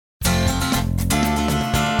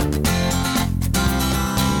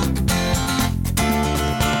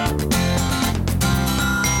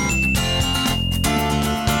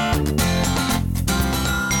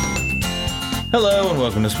Hello and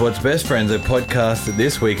welcome to Sports Best Friends, a podcast that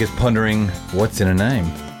this week is pondering what's in a name.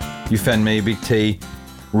 You found me, Big T,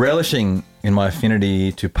 relishing in my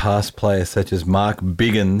affinity to past players such as Mark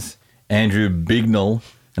Biggins, Andrew Bignell,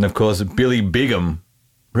 and of course Billy Bigham.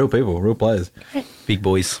 Real people, real players. Big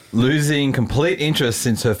boys. Losing complete interest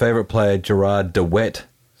since her favourite player, Gerard DeWet,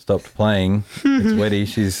 stopped playing. It's Wetty.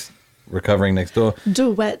 She's recovering next door.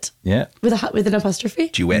 DeWet. Yeah. With an apostrophe?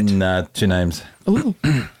 Duet. Nah, two names. Ooh.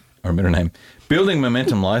 Or a middle name. Building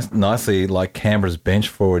momentum nicely like Canberra's bench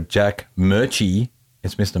forward Jack Murchie.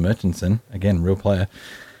 It's Mr. Murchison. Again, real player.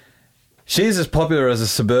 She's as popular as a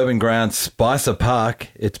suburban ground Spicer Park.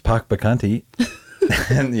 It's Park Bacanti.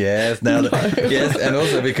 And yes, nailed it. Yes, and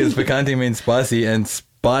also because Bacanti means spicy and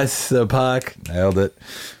Spicer Park. Nailed it.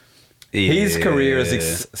 Yeah. His career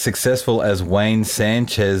is successful as Wayne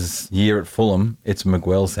Sanchez year at Fulham. It's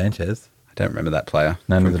Miguel Sanchez. I don't remember that player.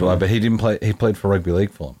 No, neither do I, but he didn't play. He played for rugby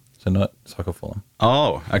league Fulham, so not soccer Fulham.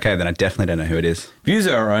 Oh, okay, then I definitely don't know who it is. Views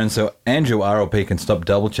are our own, so Andrew RLP can stop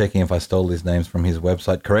double-checking if I stole these names from his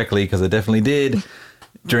website correctly, because I definitely did.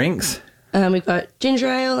 Drinks? We've got ginger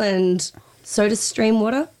ale and soda stream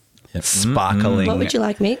water. Yep. Sparkling. What would you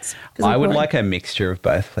like, Meeks? 'Cause I I'm would boring. like a mixture of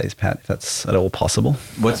both, please, Pat, if that's at all possible.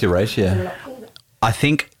 What's your ratio? I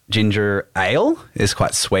think ginger ale is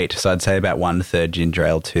quite sweet, so I'd say about 1/3 ginger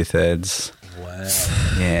ale, 2/3.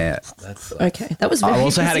 Wow. Yeah. That's Okay, that was very I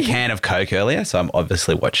also had a easy. can of Coke earlier, so I'm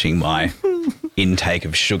obviously watching my intake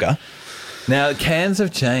of sugar. Now, cans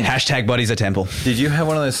have changed. Hashtag bodies a temple. Did you have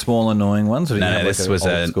one of those small, annoying ones? Or did you No, have this like was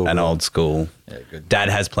an one? old school. Yeah, good. Dad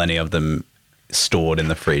has plenty of them stored in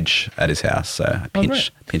the fridge at his house, so I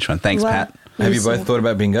pinch one. Thanks, Wow. Pat. Have you Really both thought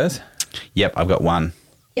about bingos? Yep, I've got one.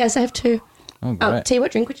 Yes, I have two. Oh, great. Tea,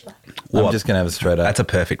 what drink would you like? I'm What? just going to have it straight up. That's a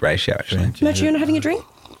perfect ratio, actually. Mitch, you're not having a drink?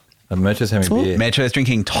 Merch is having beer. Metro's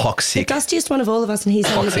drinking The toxic dustiest one of all of us, and he's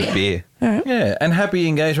having a beer. beer. All right. Yeah, and happy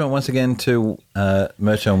engagement once again to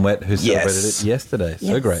Merch on Wet, who celebrated it yesterday. So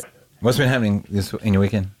Yes. great. What's been happening in your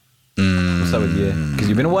weekend? We'll start with you, because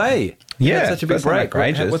you've been away. You had such a big first time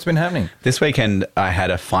break. in ages. What's been happening? This weekend, I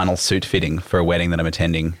had a final suit fitting for a wedding that I'm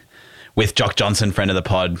attending with Jock Johnson, friend of the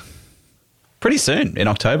pod, pretty soon in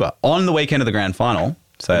October, on the weekend of the grand final.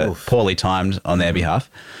 So Oof. poorly timed on their behalf.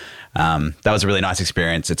 That was a really nice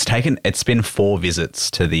experience. It's been 4 visits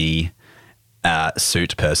to the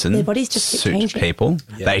suit person. Their bodies just keep suit changing. people.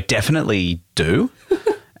 Yeah. They definitely do.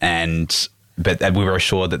 But we were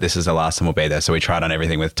assured that this is the last time we'll be there. So we tried on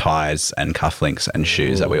everything with ties and cufflinks and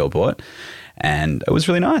shoes that we all bought. And it was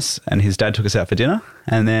really nice. And his dad took us out for dinner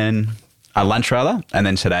and then lunch rather. And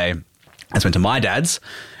then today I just went to my dad's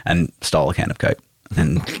and stole a can of Coke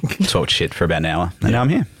and talked shit for about an hour. And now I'm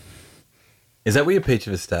here. Is that where your peach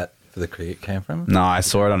of a stat for the cricket came from? No, I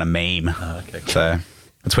saw it on a meme. Oh, okay, cool. So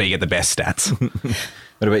that's where you get the best stats.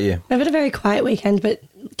 What about you? I've had a very quiet weekend, but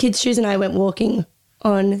kids' shoes and I went walking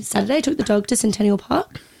on Saturday, took the dog to Centennial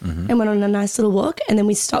Park and went on a nice little walk. And then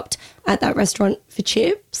we stopped at that restaurant for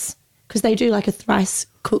chips because they do like a thrice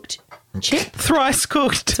cooked chip. Thrice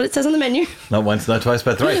cooked. That's what it says on the menu. Not once, not twice,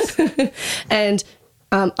 but thrice. And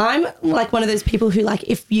I'm like one of those people who, like,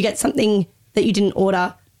 if you get something that you didn't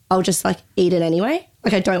order, I'll just like eat it anyway.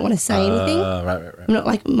 Like, I don't want to say anything. Right. I'm not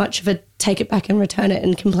like much of a take it back and return it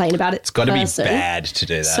and complain about it. It's got to be person. bad to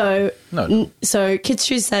do that. So, No. so Kids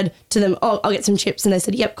Shoes said to them, "Oh, I'll get some chips," and they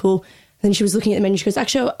said, "Yep, cool." And then she was looking at the menu. She goes,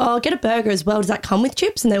 "Actually, I'll get a burger as well. Does that come with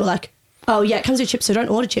chips?" And they were like, "Oh, yeah, it comes with chips, so don't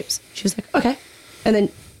order chips." She was like, "Okay." And then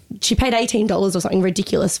she paid $18 or something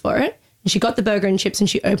ridiculous for it. And she got the burger and chips, and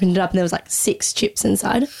she opened it up, and there was like 6 chips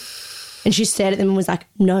inside. And she stared at them and was like,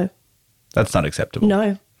 "No, That's not acceptable.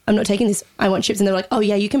 no, I'm not taking this. I want chips." And they were like, "Oh,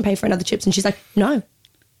 yeah, you can pay for another chips." And she's like, "No,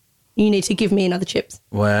 you need to give me another chips."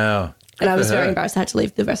 Wow. And I Good was for very her. embarrassed. I had to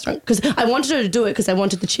leave the restaurant because I wanted her to do it because I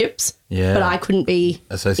wanted the chips. Yeah. But I couldn't be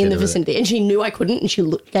Associated in the with it. vicinity. And she knew I couldn't. And she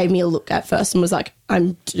gave me a look at first and was like,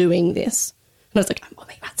 "I'm doing this." And I was like, "I'll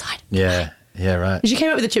meet you outside." Yeah, right. And she came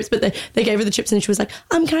up with the chips, but they gave her the chips and she was like,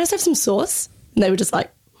 "Can I just have some sauce?" And they were just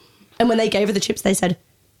like, and when they gave her the chips, they said,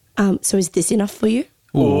 "So is this enough for you?"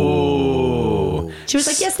 Ooh. She was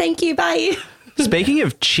like, "Yes, thank you. Bye." Speaking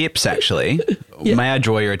of chips, actually, may I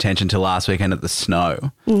draw your attention to last weekend at the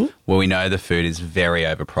Snow, where we know the food is very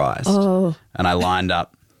overpriced. Oh. And I lined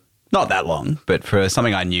up, not that long, but for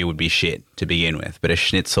something I knew would be shit to begin with, but a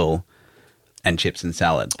schnitzel and chips and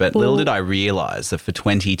salad. But little did I realise that for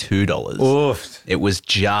 $22, Oof. it was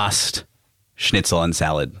just schnitzel and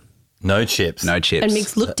salad, No chips. no chips. And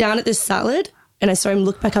Mix looked down at this salad and I saw him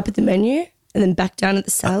look back up at the menu and then back down at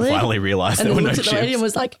the salad. Finally realised and there then were no looked at the lady chips. and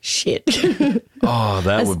was like, "Shit." Oh,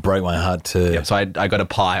 that would break my heart too. Yep, so I got a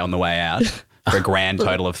pie on the way out for a grand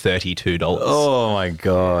total of $32. Oh my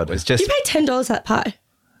God. It was just You paid $10 for that pie.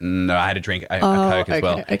 no. I had to drink a Coke as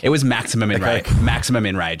well. okay. It was maximum maximum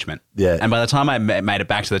enragement. Yeah. And by the time I made it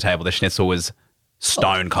back to the table, the schnitzel was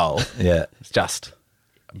stone cold. Yeah. It's just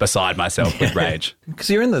beside myself with rage. Because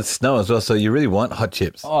you're in the snow as well, so you really want hot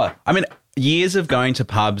chips. Oh, I mean, years of going to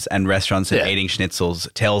pubs and restaurants and Yeah. eating schnitzels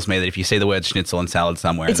tells me that if you see the word schnitzel and salad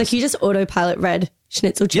somewhere, It's like you just autopilot read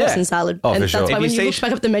schnitzel, chips, Yeah. and salad. Oh, and for that's sure. why If when you you see looked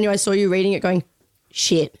back up the menu, I saw you reading it going,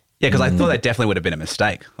 shit. yeah, because I thought that definitely would have been a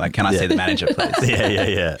mistake. Like, can I see the manager, please?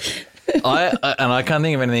 Yeah. I can't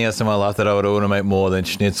think of anything else in my life that I would automate more than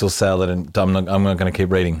schnitzel salad, and I'm not going to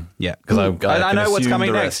keep reading. Yeah, because I know what's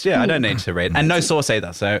coming next. next. Yeah, I don't need to read, and no sauce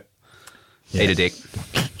either. So, eat a dick.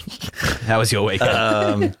 How was your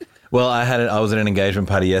weekend? Well, I was at an engagement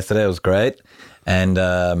party yesterday. It was great, and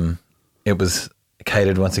it was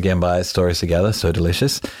catered once again by Stories Together. So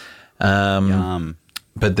delicious.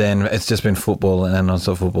 But then it's just been football and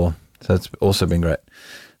non-stop football, so it's also been great,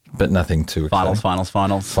 but nothing too exciting.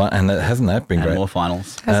 Finals, And hasn't that been and great? more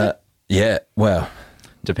finals. Yeah. Well,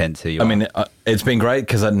 Depends who you I are. mean, it's been great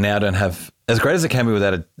because I now don't have as great as it can be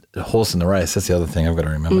without a horse in the race. That's the other thing I've got to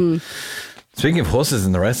remember. Speaking of horses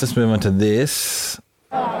in the race, let's move on to this.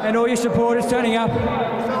 And all your supporters turning up.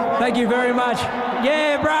 Thank you very much.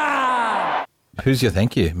 Yeah, brah! Who's your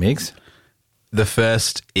thank you, Migs? The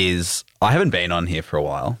first is, I haven't been on here for a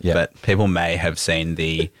while, Yeah. but people may have seen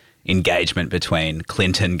the engagement between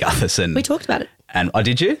Clinton Gutherson. We talked about it. And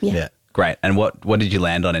did you? Yeah. Great. And what did you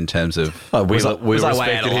land on in terms of? Oh, we was I way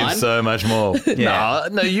out respected of him line? so much more. Yeah.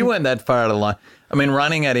 No, you weren't that far out of line. I mean,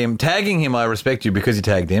 running at him, tagging him, I respect you because you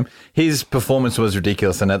tagged him. His performance was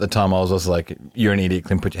ridiculous, and at the time I was also like, you're an idiot,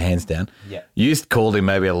 Clint, put your hands down. Yeah. You called him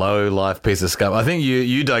maybe a low-life piece of scum. I think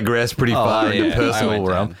you digressed pretty far yeah, into I personal went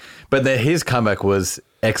realm. down. But his comeback was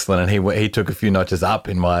excellent, and he took a few notches up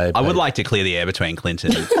in my... I would like to clear the air between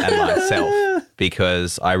Clinton and myself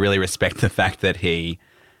because I really respect the fact that he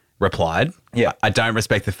replied. Yeah. I don't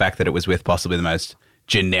respect the fact that it was with possibly the most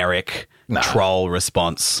generic troll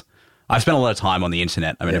response. I've spent a lot of time on the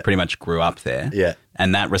internet. I mean, I pretty much grew up there. Yeah.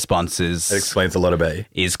 And that response It explains a lot about you.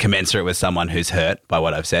 is commensurate with someone who's hurt by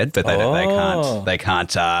what I've said, but they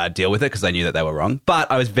can't deal with it because they knew that they were wrong.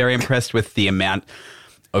 But I was very impressed with the amount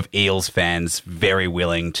of Eels fans very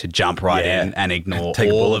willing to jump right Yeah. in and ignore Take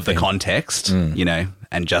a all bullet of the thing. context, you know,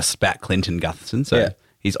 and just back Clinton Gutherson. So Yeah.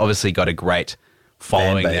 he's obviously got a great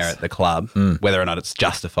following Fan base. there at the club, whether or not it's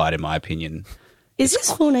justified, in my opinion. Is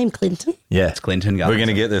his full name Clinton? Yeah. It's Clinton Gutherson. We're going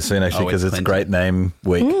to get there soon, actually, Oh, because it's it's Clinton. great name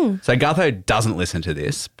week. So Gutho doesn't listen to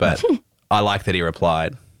this, but I like that he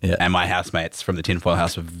replied. Yeah. And my housemates from the Tinfoil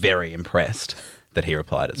House were very impressed that he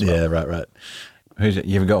replied as well. Yeah, right.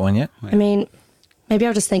 You ever got one yet? I mean, maybe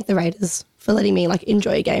I'll just thank the Raiders for letting me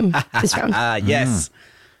enjoy a game this round. Yes.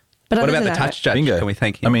 But What other about than the that, touch judge? Bingo. Can we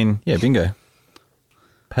thank him? I mean, yeah, bingo.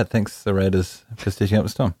 Pat thanks the Raiders for stitching up the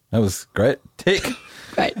storm. That was great. Tick.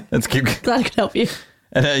 Great. Let's keep. Glad I could help you.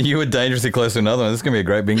 And you were dangerously close to another one. This is going to be a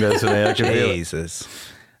great bingo today. I can feel it. Jesus.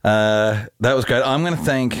 That was great. I'm going to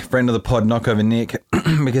thank friend of the pod, Knockover Nick,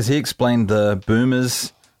 because he explained the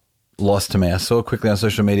Boomers loss to me. I saw quickly on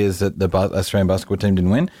social media that the Australian basketball team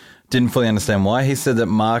didn't win. Didn't fully understand why. He said that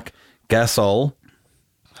Mark Gasol,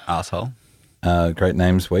 Asshole. great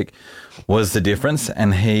names week, was the difference.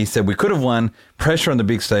 And he said we could have won. Pressure on the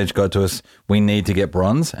big stage got to us. We need to get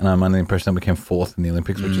bronze. And I'm under the impression that we came fourth in the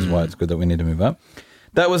Olympics, which is why it's good that we need to move up.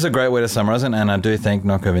 That was a great way to summarise it, and I do thank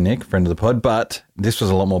Knockover Nick, friend of the pod, but this was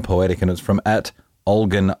a lot more poetic, and it's from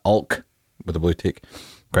 @Olgan Olk with a blue tick.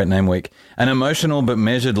 Great name week. An emotional but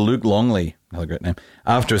measured Luke Longley, another great name,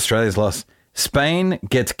 after Australia's loss. Spain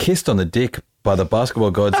gets kissed on the dick by the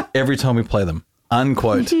basketball gods every time we play them.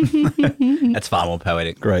 Unquote. That's far more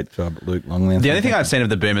poetic. Great job, Luke Longley. The only thing I've seen of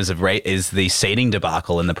the Boomers of rate is the seating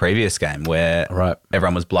debacle in the previous game where Right.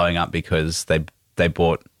 everyone was blowing up because they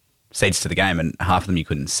bought seats to the game and half of them you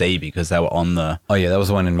couldn't see because they were on the Oh, yeah, that was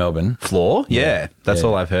the one in Melbourne. floor. Yeah, that's Yeah.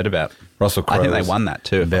 all I've heard about. Russell Crowe I think they was won that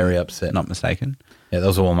too. if very I'm upset. Not mistaken. Yeah, that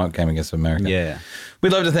was a warm-up game against America. Yeah.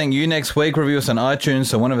 We'd love to thank you next week. Review us on iTunes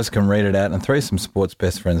so one of us can read it out and throw some sports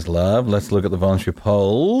best friends love. Let's look at the voluntary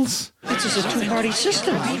polls. This is a two-party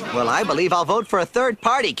system. Well, I believe I'll vote for a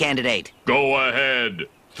third-party candidate. Go ahead.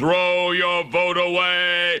 Throw your vote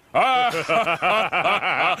away.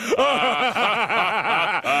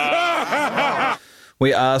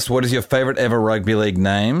 We asked, what is your favourite ever rugby league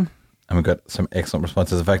name? And we got some excellent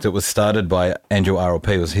responses. In fact, it was started by Andrew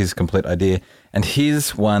RLP. It was his complete idea. And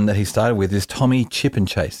his one that he started with is Tommy Chip and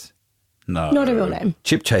Chase. No. Not a real name.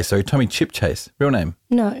 Chip Chase, sorry, Tommy Chip Chase. Real name.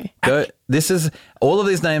 No. Go. This is all of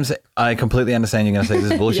these names. I completely understand you're going to say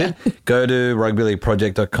this is bullshit. Go to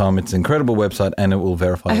rugbyleagueproject.com. It's an incredible website, and it will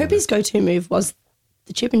verify. I all hope of it. his go-to move was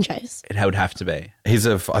the chip and chase. It would have to be. I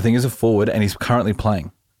think he's a forward, and he's currently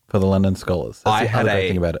playing for the London Scholars. That's I the had other great a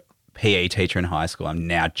thing about it. PE teacher in high school. I'm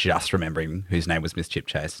now just remembering whose name was Miss Chip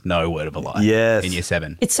Chase. No word of a lie. Yes. In year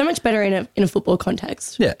 7. It's so much better in a football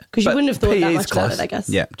context. Yeah, Because you but wouldn't have thought that PE is much about close. it, I guess.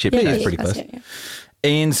 Yeah, chip yeah, chase is pretty close. Yeah.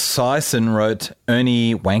 Ian Sison wrote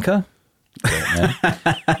Ernie Wanker.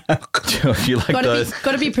 If you like those.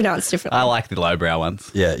 Got to be pronounced differently. I like the lowbrow ones.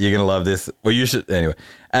 Yeah, you're going to love this. Well, you should. Anyway,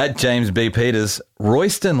 at James B. Peters,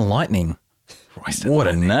 Royston Lightning. Royston What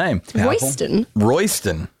Lightning. a name. Royston.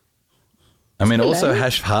 Royston. I mean, Good also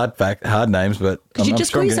name. hard names, but Because you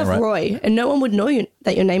just call yourself Roy, and no one would know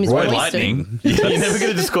that your name is Roy Royston. Lightning. You're never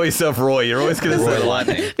going to just call yourself Roy. You're always going to say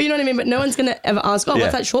Lightning. But you know what I mean? But no one's going to ever ask, Yeah.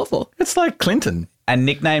 what's that short for? It's like Clinton. And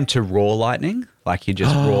nickname to Raw Lightning? Like you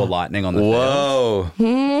just raw lightning on the field?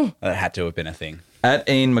 Whoa. That had to have been a thing. At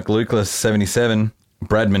Ian McLucas 77,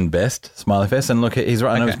 Bradman Best, smiley face. And look, he's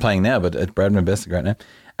right. I know he's playing now, but at Bradman Best, a great name.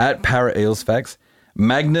 At Para Eels Facts,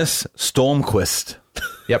 Magnus Stormquist.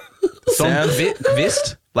 Yep. Sounds-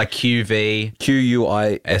 Vist? Like QV.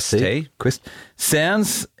 Quist. ST. Quist.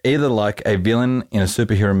 Sounds either like a villain in a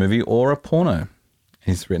superhero movie or a porno.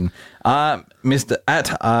 He's written. Mr. at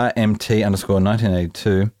RMT _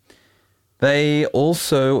 1982. They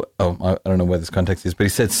also, I don't know where this context is, but he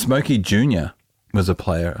said Smokey Jr. was a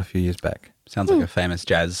player a few years back. Sounds like a famous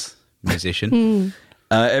jazz musician.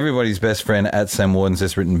 Everybody's best friend at Sam Warden's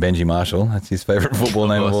just written Benji Marshall. That's his favourite football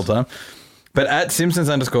name of all time. But at Simpsons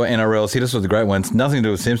 _ NRL, he just was the great ones. Nothing to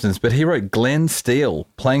do with Simpsons, but he wrote Glenn Steele,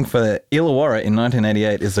 playing for Illawarra in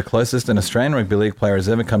 1988, is the closest an Australian rugby league player has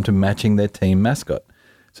ever come to matching their team mascot.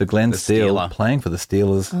 So Glenn Steele Steeler. playing for the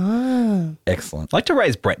Steelers. Excellent. I'd like to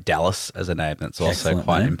raise Brett Dallas as a name that's also Excellent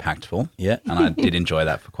quite name. impactful. Yeah. And I did enjoy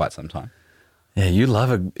that for quite some time. Yeah, you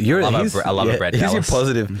love a. I love a Brett He's Dallas. your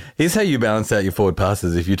positive. Here's how you balance out your forward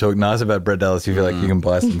passes. If you talk nice about Brett Dallas, you feel like you can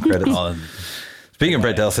buy some credits. Speaking of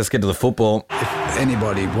Brett Dallas, let's get to the football. If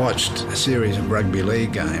anybody watched a series of rugby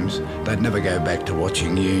league games, they'd never go back to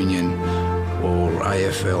watching Union or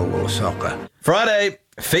AFL or soccer. Friday,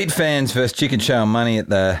 Feet fans versus Chicken Shower Money at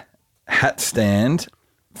the hat stand.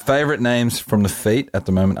 Favourite names from the Feet at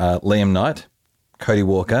the moment are Liam Knight, Cody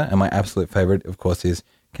Walker, and my absolute favourite, of course, is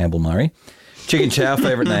Campbell Murray. Chicken Chow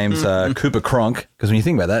favourite names are Cooper Cronk, because when you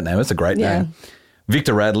think about that name, it's a great name.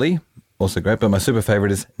 Victor Radley, also great, but my super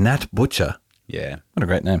favourite is Nat Butcher. Yeah. What a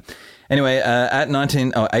great name. Anyway, at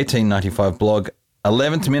 1895 blog,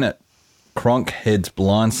 11th minute, Cronk heads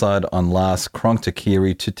blindside on last. Cronk to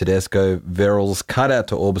Keary to Tedesco. Verrills cut out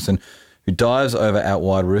to Orbison, who dives over out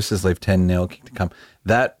wide. Roosters leave 10-0, kick to come.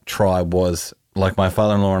 That try was, like my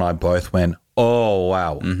father-in-law and I both went, oh,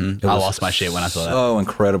 wow. Mm-hmm. I lost my shit when I saw that. So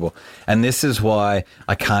incredible. And this is why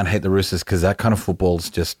I can't hate the Roosters, because that kind of football's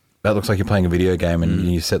just, that looks like you're playing a video game and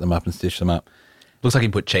you set them up and stitch them up. Looks like he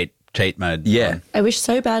put cheat mode Yeah. on. I wish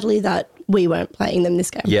so badly that we weren't playing them this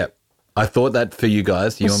game. Yeah. I thought that for you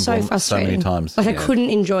guys. It You was so and Paul, so frustrating. many times. Like I couldn't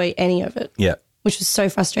enjoy any of it. Yeah. Which was so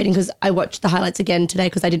frustrating because I watched the highlights again today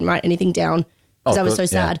because I didn't write anything down because I was so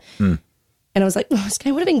good. Yeah. sad. And I was like, oh, this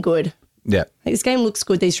game would have been good. Yeah. Like, this game looks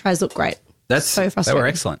good. These tries look great. That's So They frustrating. were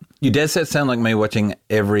excellent. You dead set sound like me watching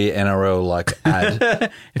every NRL like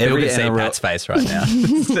ad. If you could see Pat's face right now.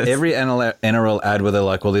 Every NRL ad where they're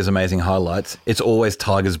like, well, these amazing highlights, it's always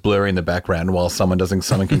Tigers blurry in the background while someone does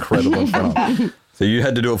something incredible in front of them. So you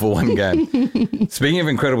had to do it for one game. Speaking of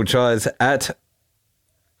incredible tries, at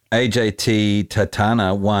AJT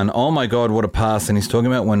Tatana won, oh my God, what a pass. And he's talking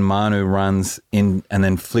about when Manu runs in and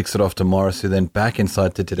then flicks it off to Morris, who then back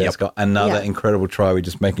inside to Tedesco. Yep. Another Yeah. incredible try. We're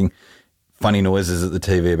just making funny noises at the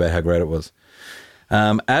TV about how great it was.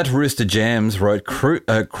 At Rooster Jams wrote,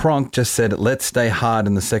 Cronk just said, let's stay hard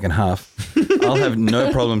in the second half. I'll have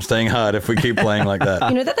no problem staying hard if we keep playing like that.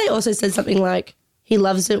 You know that they also said something like, he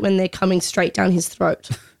loves it when they're coming straight down his throat.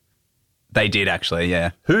 They did actually,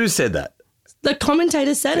 yeah. Who said that? The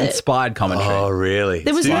commentator said it. Inspired commentary. Oh, really?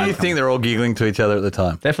 There was Do one- you think they're all giggling to each other at the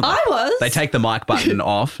time? Definitely. I was. They take the mic button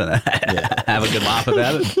off and have a good laugh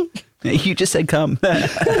about it. You just said come. Straight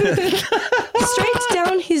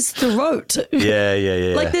down his throat.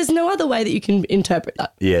 Yeah. Like there's no other way that you can interpret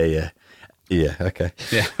that. Yeah, okay.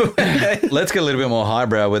 Yeah. Let's get a little bit more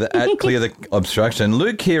highbrow with it. At Clear the Obstruction.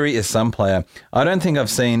 Luke Keary is some player. I don't think I've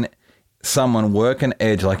seen someone work an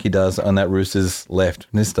edge like he does on that Roosters left.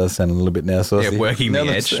 This does sound a little bit now saucy. Yeah, working the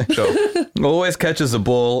edge. Sure. Always catches the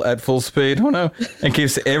ball at full speed. Oh no. And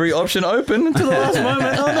keeps every option open until the last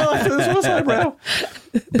moment. Oh no, this was eyebrow.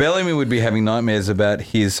 Bellamy would be having nightmares about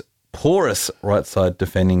his porous right side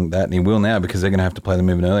defending that, and he will now because they're going to have to play them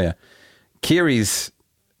even earlier. Kiri's,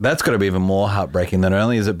 that's got to be even more heartbreaking. Not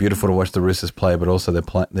only is it beautiful to watch the Roosters play, but also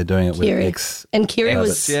they're doing it with ex. And Kiri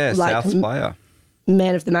was like South's player.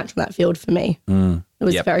 Man of the match on that field for me. It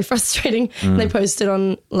was very frustrating. They posted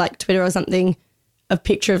on like Twitter or something a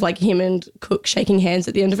picture of like him and Cook shaking hands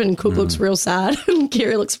at the end of it, and Cook looks real sad and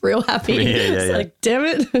Kiri looks real happy. It's like, damn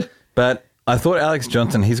it. But I thought Alex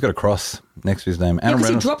Johnson, he's got a cross next to his name. Because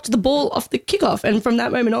he dropped the ball off the kickoff, and from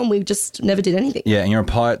that moment on, we just never did anything. Yeah, and your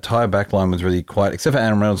entire back line was really quiet, except for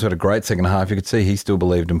Adam Reynolds, who had a great second half. You could see he still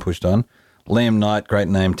believed and pushed on. Liam Knight, great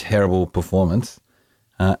name, terrible performance.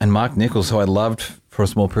 And Mark Nichols, who I loved for a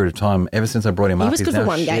small period of time, ever since I brought him up. He was good for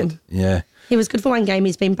one game. Yeah. He was good for one game.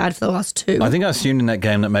 He's been bad for the last two. I think I assumed in that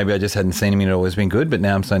game that maybe I just hadn't seen him. He'd always been good, but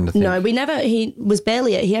now I'm starting to think. No, he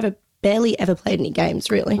barely ever played any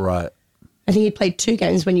games, really. Right. I think he played 2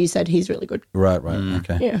 games when you said he's really good. Right.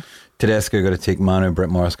 Okay. Yeah. Tedesco got a tick. Manu, Brett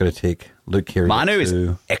Morris got a tick. Luke Keary. Manu is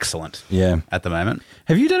excellent. Yeah. At the moment.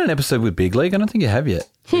 Have you done an episode with Big League? I don't think you have yet.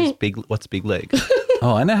 What's Big League?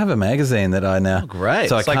 Oh, I now have a magazine that I now. Oh, great.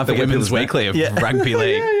 So it's I like can't the forget Women's people's Weekly of Yeah. Rugby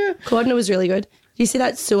League. Cordner was really good. Did you see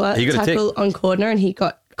that Sewer He got a tackle on Cordner and he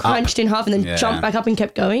got crunched in half and then jumped back up and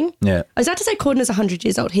kept going? Yeah. I was about to say Cordner's 100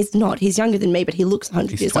 years old. He's not. He's younger than me, but he looks 100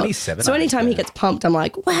 He's years 27, old. So I think, anytime he gets pumped, I'm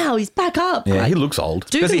like, wow, he's back up. Yeah, like, he looks old.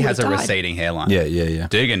 Dugan Because he has a would've died. receding hairline. Yeah.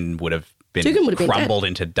 Dugan would have been Dugan crumbled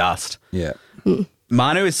into dust. Yeah.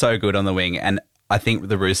 Manu is so good on the wing, and I think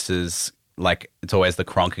the Roosters, like, it's always the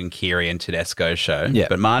Cronk and Keary and Tedesco show. Yeah.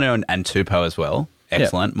 But Manu and Tupou as well,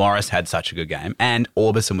 excellent. Morris had such a good game, and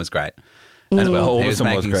Orbison was great as well. He was Orbison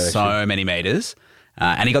was making great, so actually. many metres,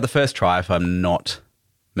 and he got the first try, if I'm not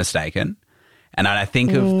mistaken. And I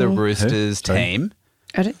think of the Roosters team,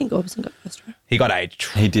 I don't think Orbison got first try. he got a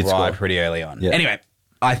try He did score. pretty early on. Yeah. Anyway,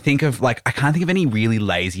 I think of, like, I can't think of any really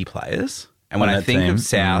lazy players. And when On I that think team, of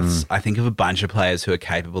Souths, I think of a bunch of players who are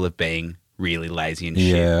capable of being really lazy and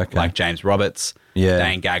shit. Yeah, okay. Like James Roberts, Yeah.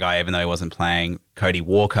 Dane Gagai, even though he wasn't playing, Cody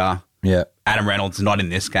Walker, Yeah. Adam Reynolds, not in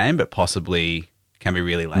this game, but possibly can be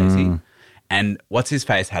really lazy. And what's his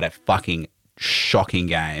face had a fucking shocking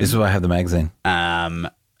game. This is why I have the magazine.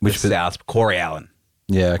 Which Souths, Corey Allen,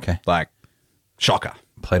 Yeah, okay. like shocker.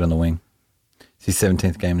 Played on the wing. It's his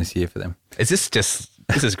 17th game this year for them. This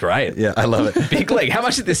is great. Yeah, I love it. Big League. How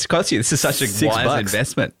much did this cost you? This is such a $6. wise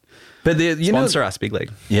investment. But Sponsor us, Big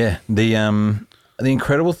League. Yeah, the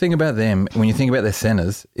incredible thing about them, when you think about their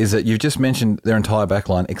centres, is that you've just mentioned their entire back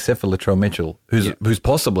line except for Latrell Mitchell, who's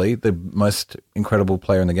possibly the most incredible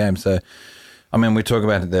player in the game. So, I mean, we talk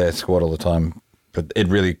about their squad all the time, but it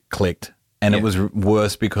really clicked, and it was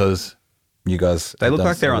worse because you guys They had look done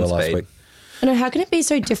like they're so on well last speed. week. I know, how can it be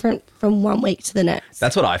so different from one week to the next?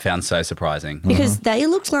 That's what I found so surprising. Because they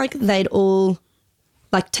looked like they'd all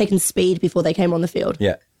like taken speed before they came on the field.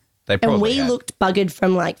 Yeah, They probably And we had. looked buggered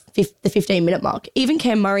from like the 15-minute mark. Even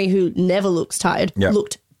Cam Murray, who never looks tired, Yeah.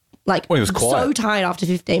 looked like Well, he was so quiet. tired after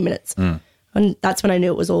 15 minutes. And that's when I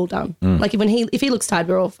knew it was all done. Like if he looks tired,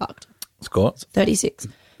 we're all fucked. score. 36.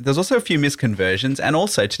 There's also a few misconversions, and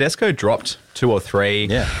also Tedesco dropped 2 or 3.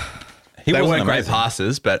 Yeah, They wasn't weren't great amazing.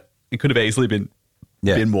 passes, but it could have easily been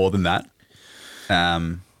more than that.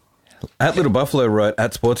 At Little Buffalo wrote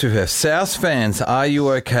at Sports with her, South fans, are you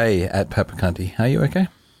okay? At Papacanti, are you okay?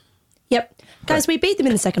 Yep. Guys, we beat them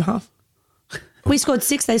in the second half. We scored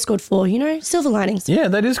 6, they scored 4. You know, silver linings. Yeah,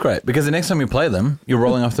 that is great because the next time you play them, you're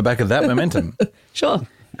rolling off the back of that momentum. Sure.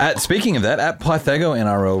 Speaking of that, at Pythago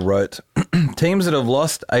NRL wrote, teams that have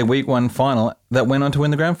lost a week 1 final that went on to win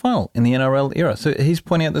the grand final in the NRL era. So he's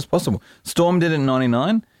pointing out this possible. Storm did it in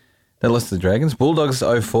 99. They lost to the Dragons. Bulldogs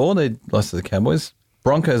 04. They lost to the Cowboys.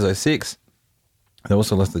 Broncos 06. They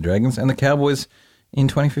also lost to the Dragons. And the Cowboys in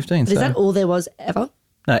 2015. Is that all there was ever?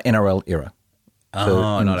 No, NRL era. Not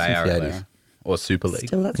since the ARL 80s. era. Or Super League.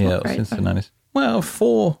 Still, that's Yeah, not great. since the but- 90s. Well,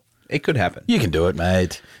 4. It could happen. You can do it,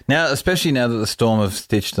 mate. Now, especially now that the Storm have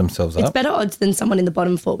stitched themselves It's up. better odds than someone in the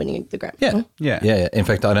bottom 4 winning the grand final. Yeah. In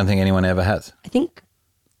fact, I don't think anyone ever has. I think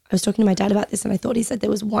I was talking to my dad about this and I thought he said there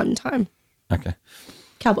was one time. Okay.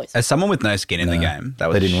 Cowboys. As someone with no skin in the game, that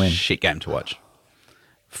was they didn't a win. shit game to watch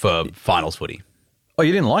for finals footy. Oh,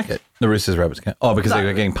 you didn't like it? The Roosters Rabbits game? Oh, because they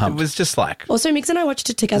were getting It pumped. was just like, Also, Mix and I watched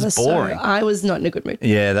it together, It's boring. so I was not in a good mood.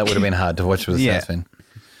 Yeah, that would have been hard to watch with a Yeah. South fan.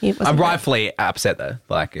 It wasn't I'm great. rightfully upset though.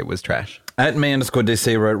 Like, it was trash. At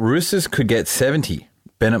me_DC wrote, Roosters could get 70.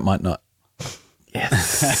 Bennett might not.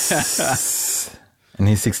 Yes. And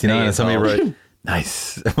he's 69, and somebody wrote,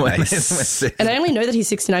 nice. Nice. And I only know that he's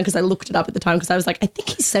 69 because I looked it up at the time because I was like, I think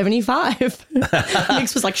he's 75.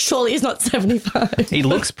 Nix was like, surely he's not 75. He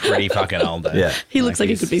looks pretty fucking old, though. Yeah. He looks like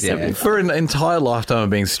he he's- could be yeah. 75. For an entire lifetime of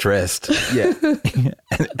being stressed. Yeah.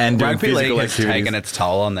 and doing Rugby physical league has activities. taken its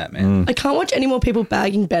toll on that, man. I can't watch any more people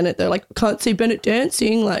bagging Bennett. They're like, can't see Bennett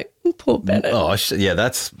dancing. Like, poor Bennett. Oh, yeah,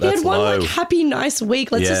 that's he had one low. like happy, nice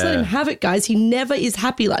week. Let's just let Yeah. him have it, guys. He never is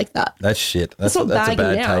happy like that. That's shit. That's not a bagging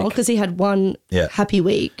bad now take. because he had one Yeah. happy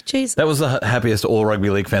week. Jeez. That was the happiest all rugby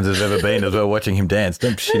league fans have ever been as well, watching him dance.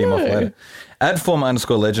 Don't shit him off later. At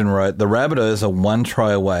 @former_legend wrote, the Rabbitohs are one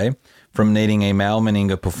try away from needing a Mal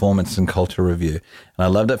Meninga performance and culture review. And I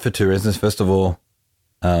love that for two reasons. First of all,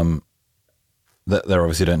 they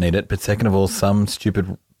obviously don't need it. But second of all, some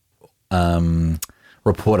stupid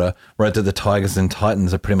reporter wrote that the Tigers and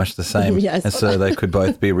Titans are pretty much the same. Yeah, I saw and so they could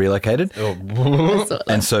both be relocated.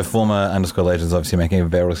 And so former_legends obviously making a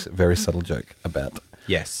very, very subtle joke about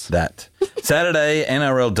Yes. that. Saturday,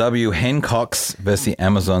 NRLW Hencocks versus the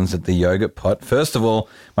Amazons at the Yogurt Pot. First of all,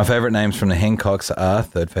 my favourite names from the Hencocks are,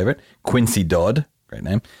 third favourite, Quincy Dodd, great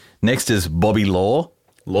name. Next is Bobby Law.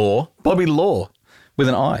 Bobby Law, with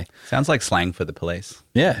an I. Sounds like slang for the police.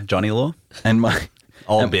 Yeah. Johnny Law. And my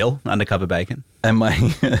Old Bill, undercover bacon.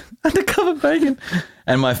 undercover bacon.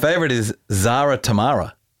 And my favourite is Zara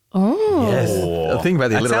Tamara. Oh. Yes. Think about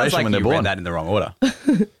the That sounds alliteration like when they're you read born. that in the wrong order.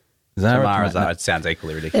 Zara Tamara, Tamara. it sounds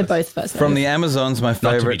equally They're ridiculous. both first From names. the Amazons, my Not to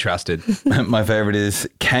be favourite. trusted. My favourite is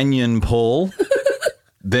Canyon Paul.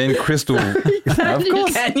 Then Crystal. Of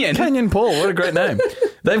course. Canyon. Paul. What a great name.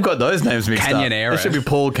 They've got those names mixed Canyon up. era. It should be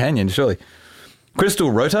Paul Canyon, surely.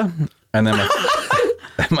 Crystal Rota. And then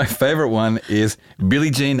my favourite one is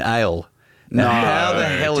Billie Jean Ale. No. How the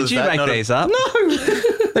hell Did is you that make not these up? No.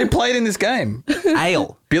 They played in this game.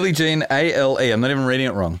 Ale. Billie Jean Ale. I'm not even reading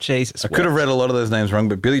it wrong. Jesus. I could have read a lot of those names wrong,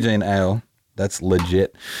 but Billie Jean Ale, that's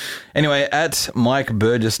legit. Anyway, at Mike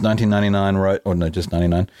Burgess 1999 wrote, or no, just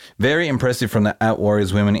 99, very impressive from the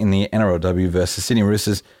Warriors women in the NRLW versus Sydney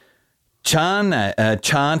Roosters.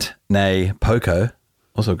 Chant Nay Poco,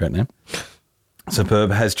 also a great name.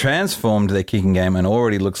 Superb, has transformed their kicking game and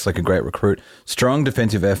already looks like a great recruit. Strong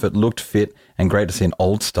defensive effort, looked fit, and great to see an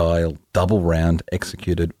old style double round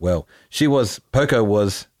executed well. Poco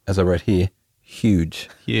was, as I wrote here, huge.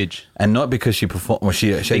 Huge. And not because she performed, well, she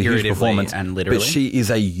had a huge Figuratively performance, and literally. but she is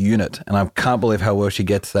a unit. And I can't believe how well she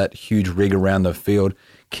gets that huge rig around the field.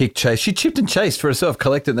 Kick, chase. She chipped and chased for herself,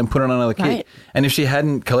 collected, then put on another kick. Right. And if she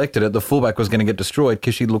hadn't collected it, the fullback was going to get destroyed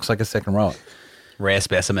because she looks like a second rower. Rare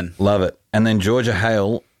specimen. Love it. And then Georgia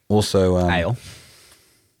Hale also Ale.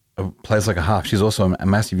 plays like a half. She's also a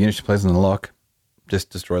massive unit. She plays in the lock.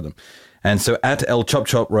 Just destroyed them. And so at El Chop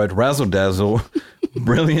Chop wrote Razzle Dazzle,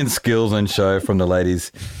 brilliant skills on show from the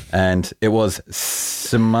ladies. And it was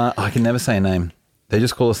I can never say a name. They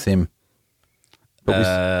just call her Sim.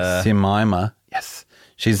 But Simima. Yes.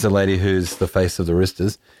 She's the lady who's the face of the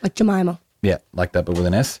Roosters. Like Jemima. Yeah, like that, but with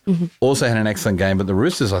an S. Also had an excellent game, but the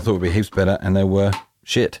Roosters I thought would be heaps better, and they were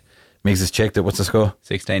shit. Miggs has checked it. What's the score?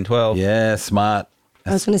 16-12. Yeah, smart.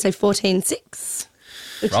 I was going to say 14-6.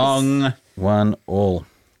 which is- Wrong. 1-1.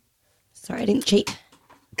 Sorry, I didn't cheat.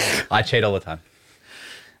 I cheat all the time.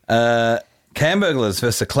 Cam Burglars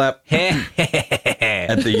versus a clap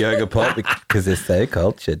at the Yoga Pot because they're so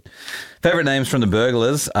cultured. Favourite names from the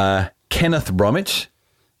Burglars are Kenneth Bromwich.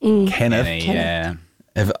 Kenneth. Yeah.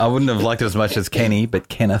 I wouldn't have liked it as much as Kenny, but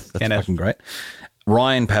Kenneth. That's fucking great.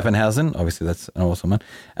 Ryan Pappenhausen. Obviously, that's an awesome one.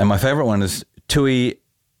 And my favourite one is Tui.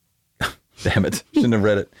 Damn it. Shouldn't have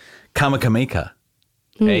read it. Kamakamika.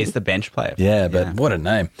 Yeah, he's the bench player. Yeah, but what a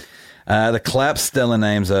name. The clap stellar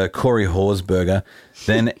names are Corey Horsberger,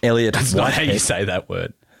 then Elliot That's not how Whitehead. you say that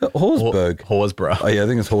word. Horsberg. Horsborough. Oh, yeah, I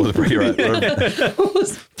think it's Horsberg. You're right.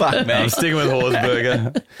 Fuck me. I'm sticking with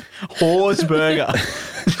Horsberger. Horsburger.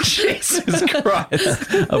 Jesus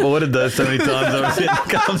Christ. I've ordered those so many times. I've seen it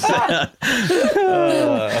comes out.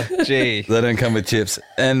 Gee. They don't come with chips.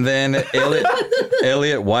 And then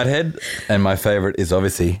Elliot Whitehead. And my favourite is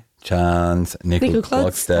obviously Chance Nickel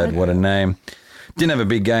Klokstad. What a name. Didn't have a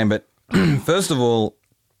big game, but first of all,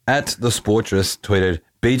 at the Sportress tweeted,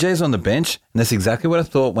 BJ's on the bench, and that's exactly what I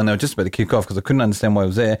thought when they were just about to kick off because I couldn't understand why he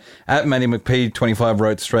was there. At Matty McPhee 25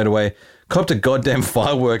 wrote straight away, copped a goddamn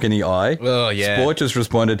firework in the eye. Oh, yeah. Sportress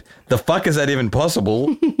responded, the fuck is that even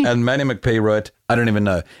possible? And Matty McPhee wrote, I don't even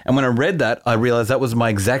know. And when I read that, I realised that was my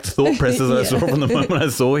exact thought process I saw from the moment I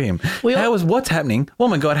saw him. What's happening? Oh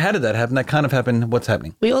my God, how did that happen? That can't have happened. What's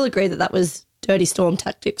happening? We all agree that that was Dirty Storm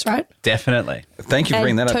tactics, right? Definitely. Thank you for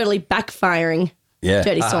bringing that up. Totally backfiring Yeah.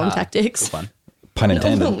 Dirty Storm tactics. Fun. pun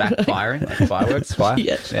intended. Backfiring, like fireworks, fire.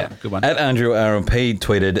 Yeah. Yeah, good one. At Andrew RMP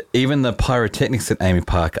tweeted, even the pyrotechnics at Amy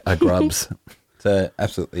Park are grubs. So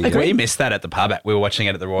absolutely. We missed that at the pub. We were watching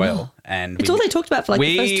it at the Royal, and It's all they talked about for like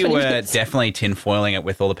the first 20 we were minutes. definitely tinfoiling it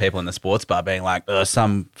with all the people in the sports bar, being like,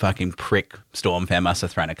 "Some fucking prick Storm fan must have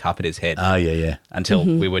thrown a cup at his head." Oh yeah. Until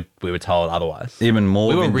we were told otherwise. Even more.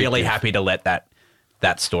 We were vindictive. really happy to let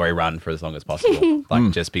that story run for as long as possible,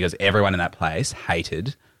 just because everyone in that place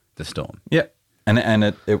hated the Storm. Yep. And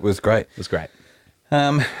it was great. It was great.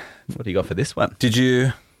 What do you got for this one? Did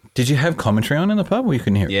you have commentary on in the pub, or you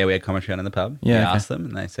couldn't hear it? Yeah, we had commentary on in the pub. Yeah, We okay. asked them,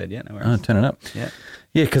 and they said, "Yeah, no Oh, worries." turn it up. Yeah.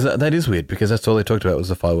 Yeah, because that is weird, because that's all they talked about was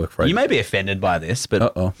the firework phrase. You may be offended by this, but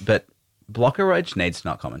Uh-oh. Blocker Roach needs to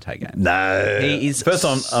not commentate games. No. He is First,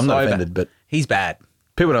 I'm not so offended, but he's bad.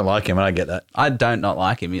 people don't like him, and I get that. I don't not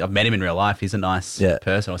like him. I've met him in real life. He's a nice Yeah.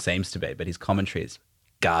 person, or seems to be, but his commentary is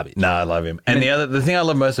garbage. No, I love him. And the thing I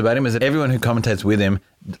love most about him is that everyone who commentates with him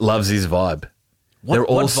loves his vibe. They're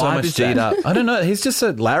all what so vibe much is G'd that? up. I don't know. He's just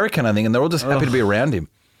a larrikin, I think, and they're all just happy to be around him.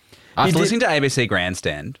 After did- listening to ABC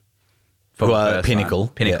Grandstand, for Who the are first Pinnacle.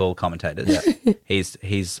 time, Pinnacle commentators,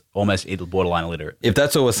 he's almost borderline illiterate. If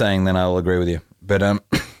that's all we're saying, then I'll agree with you. But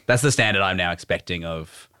That's the standard I'm now expecting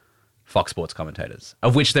of Fox Sports commentators,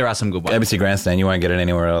 of which there are some good ones. ABC Grandstand, you won't get it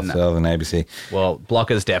anywhere else other than ABC. Well,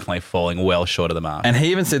 Blocker's definitely falling well short of the mark. And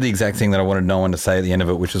he even said the exact thing that I wanted no one to say at the end of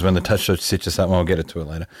it, which was when the touch stitched us up. Well, I'll get it to it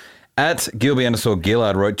later. At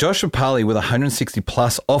Gilby_Gillard wrote, Josh Papali with 160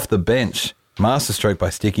 plus off the bench. Masterstroke by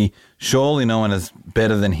Sticky. Surely no one is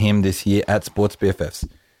better than him this year at Sports BFFs.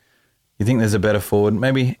 You think there's a better forward?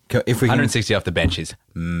 Maybe if we can... 160 off the bench is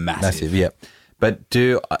massive. Massive, yeah. But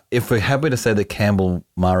if we're happy to say that Campbell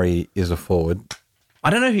Murray is a forward, I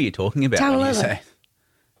don't know who you're talking about when you Tamalolo. say.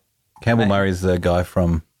 Campbell Mate. Murray's the guy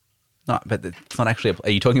from... No, but it's not actually. Are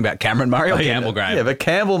you talking about Cameron Murray or Campbell Graham? Yeah, but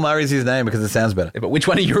Campbell Murray's his name because it sounds better. Yeah, but which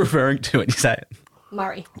one are you referring to when you say it?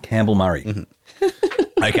 Murray. Campbell Murray.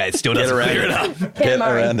 Okay, it still doesn't clear it up. Get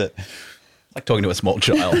Murray. around it. Like talking to a small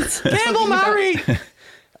child. Campbell Murray.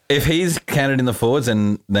 If he's counted in the forwards,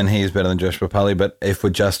 then he is better than Josh Papali. But if we're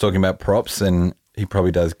just talking about props, then he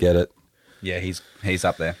probably does get it. Yeah, he's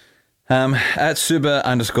up there. At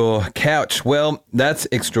Suba_Couch. Well, that's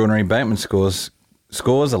extraordinary. Bateman scores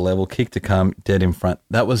a level, kick to come, dead in front.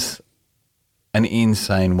 That was an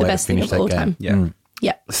insane way to best thing finish of that all game. time. Yeah.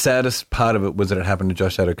 Yeah. The saddest part of it was that it happened to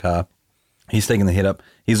Josh Adokar. He's taking the hit up.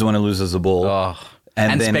 He's the one who loses the ball. Oh,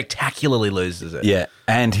 and then, spectacularly loses it. yeah,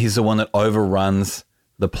 and he's the one that overruns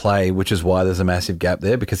the play, which is why there's a massive gap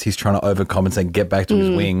there because he's trying to overcompensate, get back to his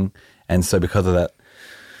wing, and so because of that,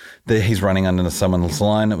 he's running under someone's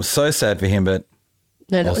line. It was so sad for him, but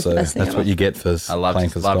No, that was also the best thing that's ever. what you get for I love playing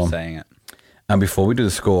for the Storm. saying it. And before we do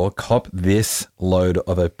the score, cop this load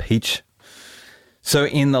of a peach. So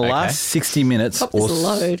in the last 60 minutes Pop this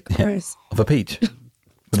load. Gross. of a peach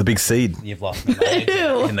with a big seed. You've lost me mate.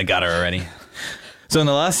 In the gutter already. So in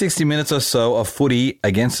the last 60 minutes or so of footy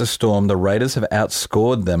against the Storm, the Raiders have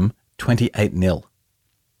outscored them 28-0.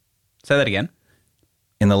 Say that again.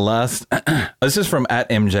 In the last, this is from at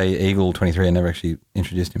MJ Eagle 23. I never actually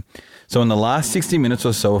introduced him. So in the last 60 minutes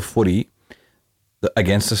or so of footy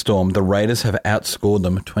against the Storm, the Raiders have outscored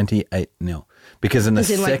them 28-0. Because in the As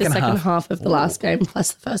in like the second second half, half of the last game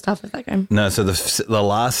plus the first half of that game. no, so the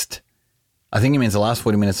last, I think he means the last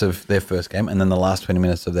 40 minutes of their first game and then the last 20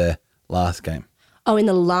 minutes of their last game. Oh, in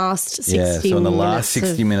the last 60 minutes. Yeah, so in the last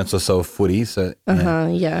 60 minutes or so of footy. So yeah.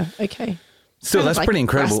 Yeah, okay. Still, Kind of that's like pretty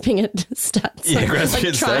incredible. Grasping at stats. Yeah, grasping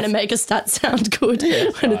like at trying stats. to make a stat sound good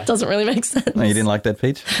when it doesn't really make sense. No, you didn't like that,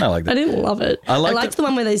 Peach? I like that. I didn't love it. I I liked liked it. the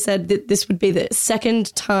one where they said that this would be the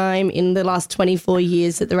second time in the last 24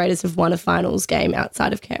 years that the Raiders have won a finals game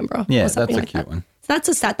outside of Canberra. Yeah, or something that's a like cute that. one. So that's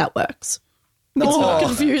a stat that works. It's not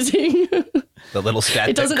confusing. The little stat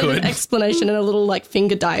It doesn't that need could. an explanation and a little like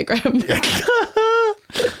finger diagram.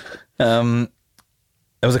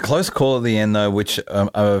 It was a close call at the end, though, which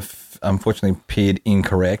unfortunately appeared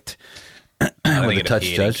incorrect. I don't with think the it touch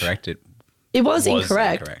appeared judge. incorrect. It was Was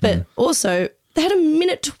incorrect, incorrect. but also they had a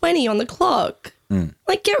minute 20 on the clock.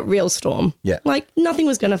 Like, get real, Storm. Yeah. Like, nothing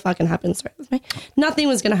was going to fucking happen. Sorry, that's me. Nothing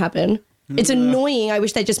was going to happen. It's annoying. I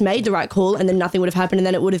wish they just made the right call and then nothing would have happened and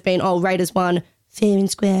then it would have been, oh, Raiders won fair and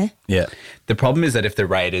square. Yeah. The problem is that if the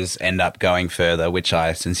Raiders end up going further, which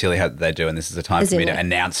I sincerely hope that they do, and this is a time As for me in to what?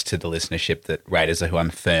 announce to the listenership that Raiders are who I'm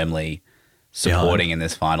firmly supporting in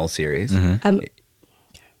this final series. Over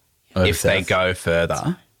If they south. go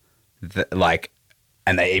further,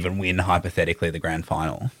 and they even win hypothetically the grand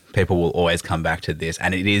final, people will always come back to this,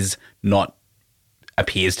 and it is not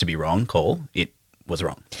appears to be wrong call. It was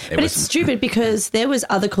wrong. But it's stupid because there was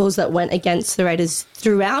other calls that went against the Raiders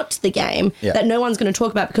throughout the game that no one's going to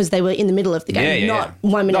talk about because they were in the middle of the game, not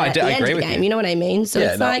 1 minute at the end of the game. You know what I mean? So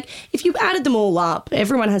it's like if you added them all up,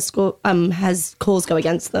 everyone has calls go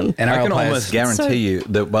against them. And I can almost guarantee you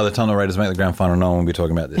that by the time the Raiders make the grand final, no one will be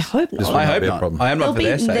talking about this. I hope not. This I hope be a not. problem. I hope not for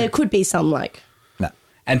their sake. There could be some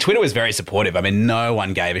And Twitter was very supportive. I mean, no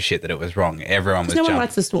one gave a shit that it was wrong. Everyone was no one jumping.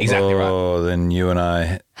 likes the Storm. Exactly right. Oh, then you and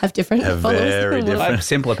I have different have followers. very different. Like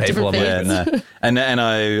simpler people on Different my fans. And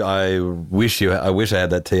I wish I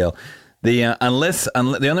had that TL. The unless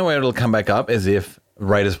the only way it'll come back up is if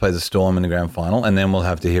Raiders play the Storm in the grand final, and then we'll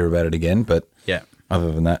have to hear about it again. But Yeah.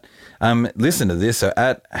 other than that, listen to this. So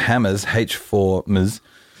at Hammers H4Ms,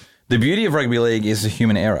 the beauty of rugby league is the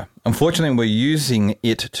human error. Unfortunately, we're using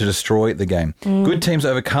it to destroy the game. Good teams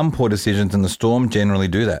overcome poor decisions, and the Storm generally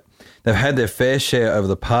do that. They've had their fair share over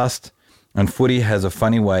the past, and footy has a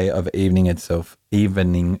funny way of evening itself.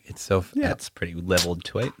 Yeah, it's a pretty leveled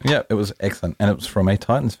tweet. Yeah, it was excellent. And it was from a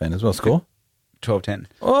Titans fan as well. Score? 12-10.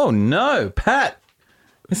 Oh, no. Pat.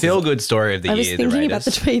 It's the all-good story of the I year, was the thinking about Raiders.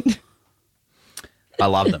 the tweet. I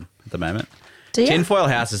love them at the moment. Do you? Tinfoil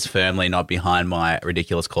House is firmly not behind my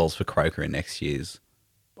ridiculous calls for Croker in next year's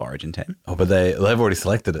Origin team. Oh, but they've already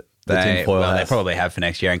selected it. The tinfoil They house. probably have for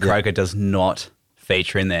next year, and Croker does not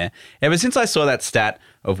feature in there. Ever since I saw that stat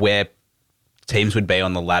of where teams would be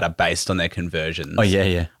on the ladder based on their conversions. Oh,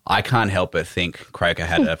 yeah. I can't help but think Croker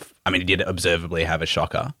had he did observably have a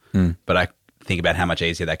shocker, Hmm. but I think about how much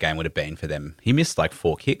easier that game would have been for them. He missed like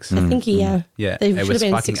 4 kicks. I think Yeah, They it should was have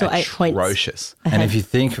been fucking 6 or 8 points. atrocious. And if you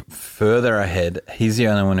think further ahead, he's the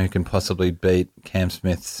only one who can possibly beat Cam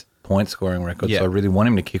Smith's point scoring record. Yeah. So I really want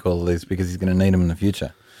him to kick all of these because he's going to need them in the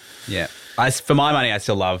future. Yeah. For my money, I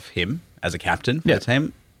still love him as a captain for the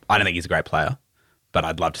team. I don't think he's a great player, but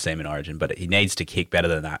I'd love to see him in Origin. But he needs to kick better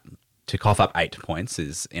than that. To cough up 8 points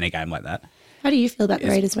is in a game like that. How do you feel about the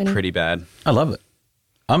Raiders winning? Pretty bad. I love it.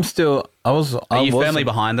 Are you firmly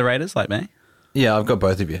behind the Raiders like me? Yeah, I've got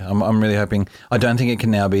both of you. I'm really hoping. I don't think it can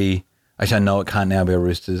now be. Actually, I know it can't now be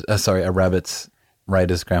a Rabbits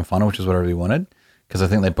Raiders grand final, which is what I really wanted because I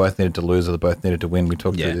think they both needed to lose or they both needed to win. We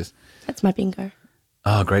talked through this. That's my bingo.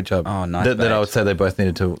 Oh, great job. Oh, nice. That I babes. would say they both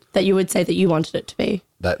needed to That you would say that you wanted it to be.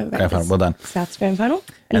 that a grand final. Raiders Well done. South's grand final.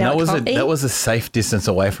 And now that it was can't a safe distance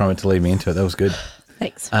away from it to lead me into it. That was good.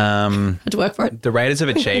 Thanks. Had to work for it. The Raiders have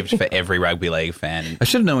achieved for every rugby league fan. I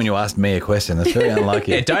should have known when you asked me a question. That's very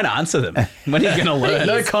unlucky. Yeah, don't answer them. When are you going to learn?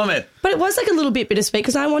 No comment. But it was like a little bit bittersweet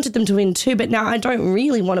because I wanted them to win too, but now I don't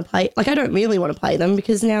really want to play. Like, I don't really want to play them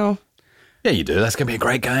because now Yeah, you do. That's going to be a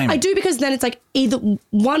great game. I do because then it's like either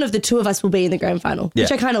one of the two of us will be in the grand final, which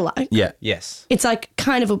Yeah. I kind of like. Yeah. Yes. It's like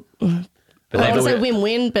kind of a, But I don't want to say they've,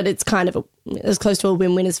 win-win, but it's kind of as close to a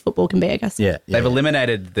win-win as football can be, I guess. Yeah. they've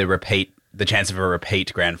eliminated the chance of a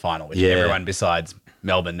repeat grand final, which Yeah. everyone besides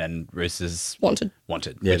Melbourne and Roosters Wanted.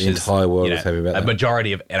 Yeah, which the is, entire world is happy about a that.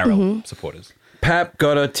 majority of NRL supporters. Pap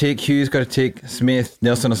got a tick. Hughes got a tick. Smith,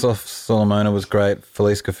 Nelson Solomona was great.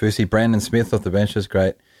 Felice Kafusi, Brandon Smith off the bench was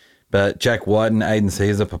great. But Jack Whiten, Aiden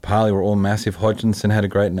Caesar, Papali were all massive. Hodgson had a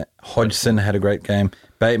great game.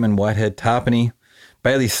 Bateman, Whitehead, Tarpany,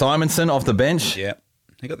 Bailey Simonson off the bench. Yeah.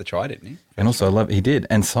 He got the try, didn't he? And also, he did.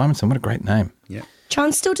 And Simonson, what a great name. Yeah.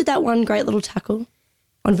 Chance still did that one great little tackle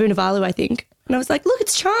on Vunivalu, I think. And I was like, look,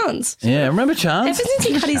 it's Chance. Yeah, remember Chance? Ever since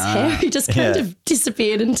he cut his hair, he just kind Yeah. of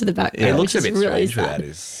disappeared into the background. He looks a which bit is really strange with sad. that.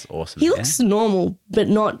 Is awesome. He looks normal, but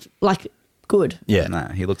not like good. Yeah. No,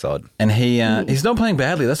 he looks odd. And he's not playing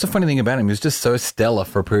badly. That's the funny thing about him. He was just so stellar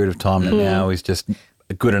for a period of time that now he's just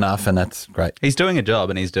good enough, and that's great. He's doing a job,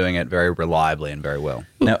 and he's doing it very reliably and very well.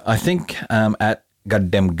 Now, I think at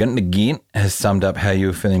Goddamn Gunnagan has summed up how you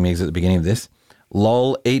were feeling, Migs, at the beginning of this.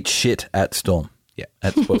 Lol, eat shit at Storm. Yeah.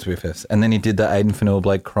 At Sports BFFs. And then he did the Aiden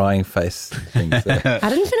Fanua-Blake crying face thing. So.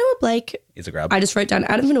 Adam Fanua-Blake. He's a grub. I just wrote down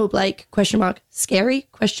Adam Fanua-Blake, scary,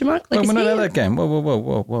 Like, Well, is we're not he out of a- that game.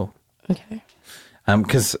 Whoa. Okay.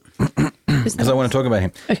 Because I want to talk about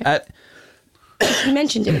him. Okay. You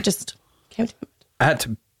mentioned it, it just came to me. At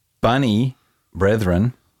Bunny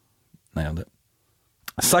Brethren, nailed it.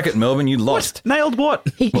 Suck it, Melbourne, you lost. Nailed what?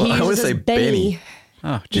 He Well, I always uses say Benny.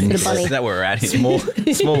 Oh, Instead of jeez. bunny. Is that where we're at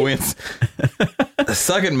here? Small wins.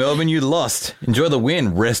 Suck it, Melbourne, you lost. Enjoy the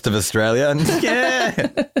win, rest of Australia. And yeah.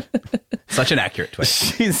 Such an accurate tweet.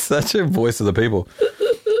 She's such a voice of the people.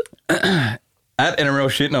 At NRL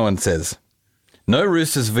shit, no one says. No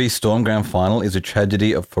Roosters v Storm grand final is a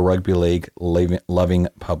tragedy for rugby league loving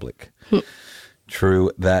public.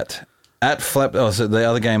 True that. At Flap, so the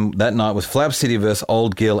other game that night was Flap City versus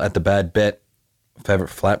Old Gill at the Bad Bet. Favorite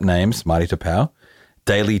Flap names: Marty Tapau,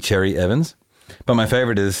 Daly Cherry Evans. But my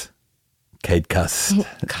favorite is Cade Cust. On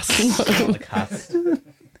the cusp.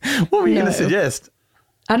 What were you going No. to suggest?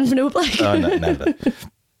 Adam Vanilla Blake. Oh, no.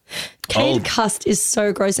 Cade Cust is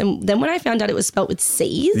so gross. And then when I found out it was spelt with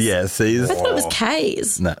C's, Yeah, C's. I thought it was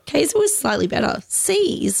K's. No. K's was slightly better.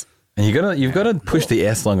 C's. And you've got to push the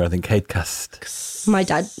S longer, I think. Cade Cust. My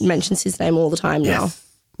dad mentions his name all the time now.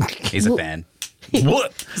 He's a fan.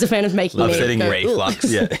 What? He's a fan of making me Upsetting go, "Ugh." reflux.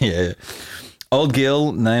 Yeah. Old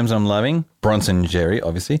Gill, names I'm loving. Bronson Jerry,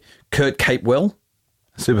 obviously. Kurt Capewell,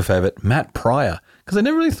 super favourite. Matt Pryor. Because I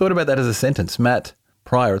never really thought about that as a sentence. Matt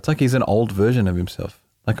Pryor. It's like he's an old version of himself.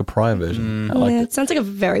 Like a Pryor version. I like Yeah, it. it sounds like a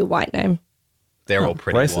very white name. They're all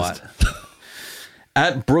pretty Racist. white.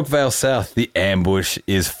 At Brookvale South, the ambush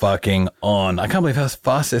is fucking on. I can't believe how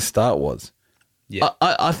fast their start was. Yeah.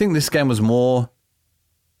 I think this game was more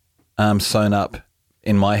sewn up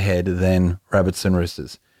in my head than Rabbits and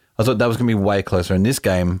Roosters. I thought that was going to be way closer. In this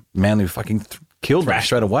game, Manly fucking killed them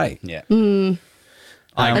straight away. Yeah.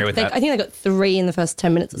 I agree with that. I think they got 3 in the first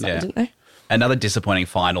 10 minutes or something, Yeah. didn't they? Another disappointing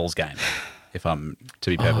finals game, if I'm to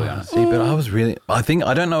be perfectly honest. See, but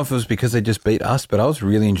I don't know if it was because they just beat us, but I was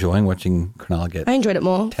really enjoying watching Cronulla get. I enjoyed it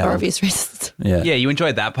more for Terrible. obvious reasons. Yeah. Yeah, you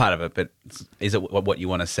enjoyed that part of it, but is it what you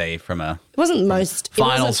want to see from a It wasn't most.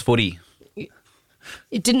 finals footy?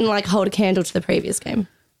 It didn't like hold a candle to the previous game,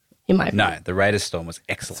 in my opinion. No, the Raiders Storm was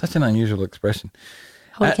excellent. Such an unusual expression.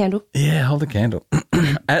 Hold a candle. Yeah, hold the candle.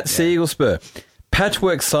 At Sea Eagle Spur,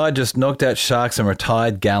 Patchwork Side just knocked out Sharks and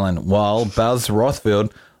retired Gallen, while Buzz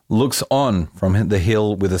Rothfield looks on from the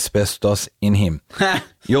hill with asbestos in him.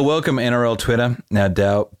 You're welcome, NRL Twitter. Now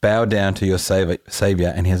bow down to your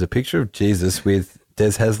saviour. And here's a picture of Jesus with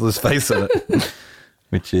Des Hasler's face on it,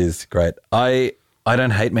 which is great. I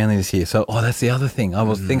don't hate Manly this year. So, that's the other thing. I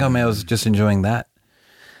was just enjoying that.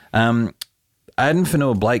 Aden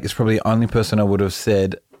Fanua-Blake is probably the only person I would have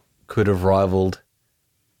said could have rivaled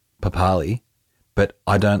Papali, but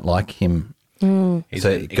I don't like him. He's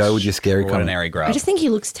So an go with your scary comment. extraordinary grub. I just think he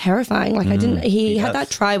looks terrifying. Like I didn't. He had does. that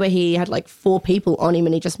try where he had like 4 people on him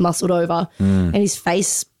and he just muscled over, and his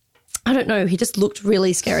face. I don't know. He just looked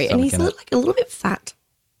really scary, and he's Stomach in like a little bit fat.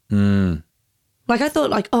 Like I thought,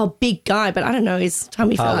 like big guy, but I don't know. His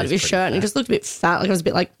tummy fell out of his pretty shirt, and he just looked a bit fat. Like I was a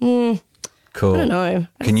bit like, Cool. I don't know.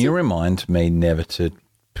 Can you remind me never to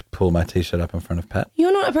pull my T-shirt up in front of Pat?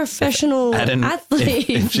 You're not a professional athlete.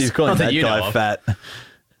 If she's calling Not that that you know guy of. fat.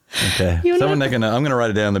 Okay. You're I'm not- going to write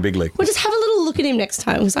it down in the big league. Well, just have a little look at him next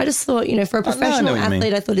time, because I just thought, for a professional what you mean.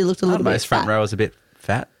 athlete, I thought he looked a little bit Most front fat. row is a bit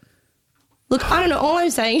fat. Look, I don't know. All I'm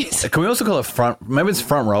saying is, Can we also call it front? Maybe it's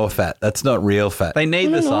front rower fat. That's not real fat. They need I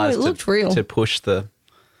the don't know, size it looked real. to push the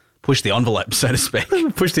envelope, so to speak.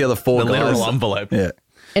 the Push the other 4 guys. literal envelope. Yeah.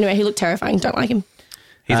 anyway, he looked terrifying. Don't like him.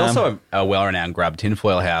 He's also a well-renowned grub.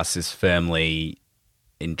 Tinfoil House is firmly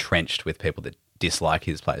entrenched with people that dislike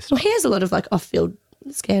his play style. Well, he has a lot of like off-field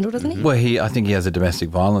scandal, doesn't he? Well, I think he has a domestic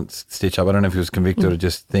violence stitch up. I don't know if he was convicted or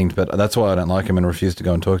just thinged, but that's why I don't like him and refuse to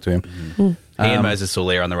go and talk to him. He and Moses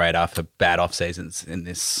Sully are on the radar for bad off seasons in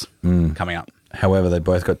this coming up. However, they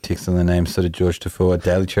both got ticks on their names. So did George Tafua.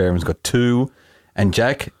 Daly Cherum's got 2. And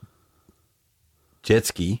Jack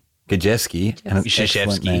Gajeski, and an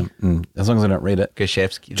excellent Gajewski. name. As long as I don't read it.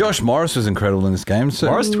 Gashevsky. Josh Morris was incredible in this game. So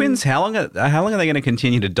Morris twins, how long are they going to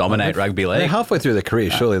continue to dominate rugby They're league? halfway through their career,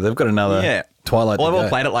 surely. They've got another Yeah. twilight Well, to they've go. all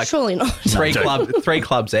played it like Surely not. three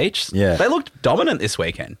clubs each. Yeah. They looked dominant this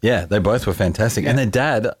weekend. Yeah, they both were fantastic. And their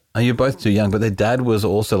dad, you're both too young, but their dad was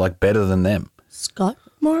also like better than them. Scott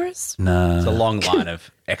Morris? No. It's a long line of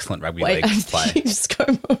excellent rugby Wait, league I'm players. thinking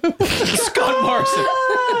Scott Morris. Scott Morrison.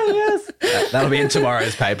 That'll be in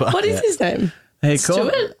tomorrow's paper. What is his name? Hey,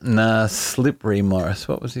 Stuart? Nah, Slippery Morris.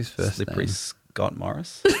 What was his first Slippery name? Scott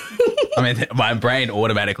Morris. I mean, my brain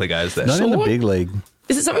automatically goes there. Not in the Sean? big league.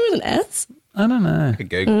 Is it something with an S? I don't know.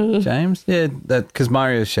 Google. James? Yeah, because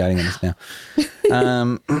Mario's shouting at us now.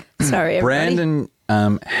 Sorry, everybody. Brandon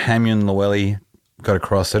Hamyon Llewellyn got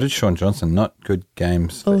across. So did Sean Johnson. Not good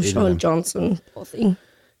games for Oh, either of Sean them. Johnson. Poor thing.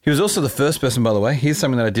 He was also the first person, by the way. Here's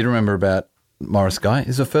something that I did remember about Morris Guy.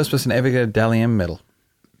 He's the first person to ever get a Dally M medal.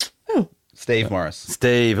 Steve Morris.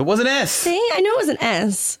 Steve. It was an S. See, I knew it was an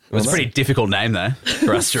S. It was a pretty difficult name, though,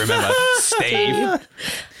 for us to remember. Steve.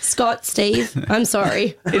 Scott, Steve. I'm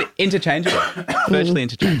sorry. Interchangeable. Virtually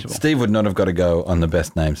interchangeable. Steve would not have got to go on the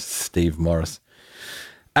best names. Steve Morris.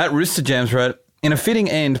 At Rooster Jams wrote, in a fitting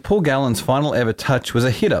end, Paul Gallen's final ever touch was a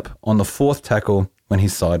hit-up on the 4th tackle when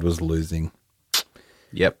his side was losing.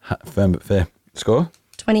 Yep. Firm but fair. Score?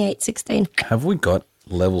 28-16. Have we got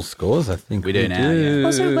level scores? I think We do now, yeah.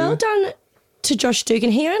 Also, well done to Josh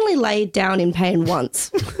Dugan. He only laid down in pain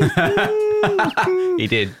once. He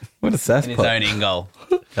did. What a sass In his pot. own in goal.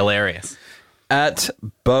 Hilarious. At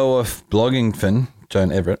Boaf Bloggington,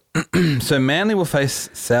 Joan Everett. So Manly will face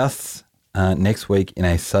Souths next week in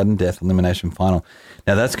a sudden death elimination final.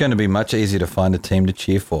 Now that's going to be much easier to find a team to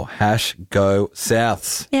cheer for. #Go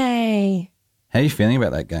Souths. Yay. How are you feeling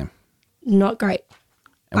about that game? Not great.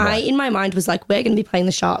 why? In my mind, was like, we're going to be playing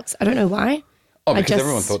the Sharks. I don't know why. Oh, because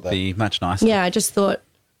everyone thought that. Be much nicer. Yeah, I just thought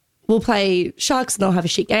we'll play Sharks and they'll have a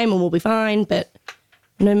shit game and we'll be fine. But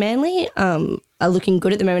no, Manly are looking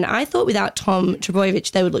good at the moment. I thought without Tom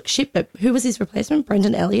Trbojevic they would look shit, but who was his replacement?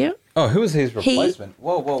 Brendan Elliott? Oh, who was his replacement?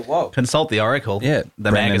 Whoa. Consult the Oracle. Yeah, the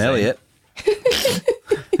Brendan magazine.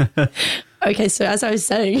 Elliott. Okay, so as I was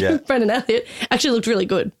saying, Yeah. Brendan Elliott actually looked really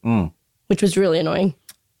good, which was really annoying.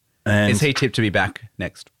 And Is he tipped to be back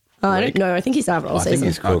next? I week? don't know. I think he's out all I think season.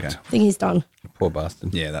 he's cooked. Okay. I think he's done. Poor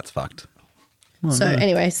bastard. Yeah, that's fucked. So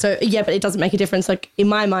anyway, but it doesn't make a difference. Like in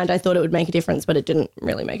my mind, I thought it would make a difference, but it didn't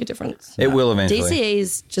really make a difference. It will eventually.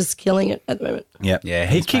 DCE's just killing it at the moment. Yep. Yeah,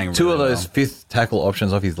 he he's playing kicked two of really those well. fifth tackle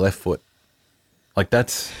options off his left foot. Like,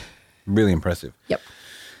 that's really impressive. Yep.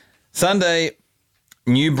 Sunday,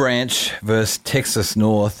 New Branch versus Texas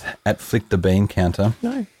North at Flick the Bean counter.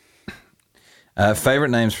 No. Favourite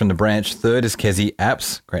names from the branch. Third is Kezi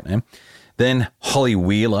Apps. Great name. Then Holly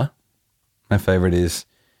Wheeler. My favourite is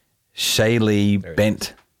Shaylee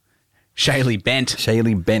Bent. Shaylee Bent.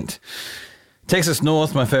 Shaylee Bent. Texas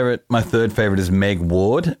North, my third favourite is Meg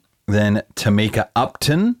Ward. Then Tamika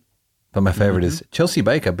Upton. But my favourite is Chelsea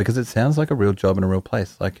Baker because it sounds like a real job in a real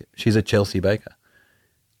place. Like she's a Chelsea Baker.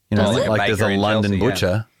 You know, Does it? like there's Baker a in London Chelsea, yeah.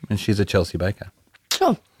 butcher and she's a Chelsea Baker.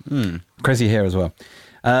 Sure. Crazy hair as well.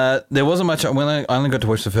 There wasn't much. I only got to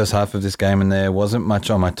watch the first half of this game and there wasn't much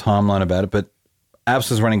on my timeline about it, but Apps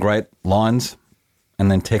was running great lines. And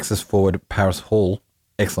then Texas forward Paris Hall,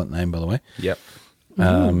 excellent name, by the way. Yep.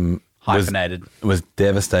 Hyphenated. Was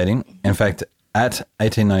devastating. In fact, at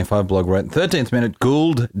 1895 blog wrote, 13th minute,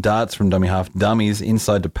 Gould darts from dummy half, dummies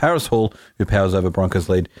inside to Paris Hall, who powers over Broncos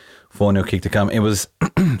lead, 4-0 kick to come. It was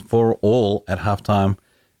 4-all at halftime.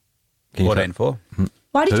 Can you 14-4.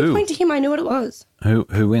 Why did Who? you point to him? I knew what it was. Who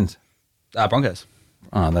wins? Broncos.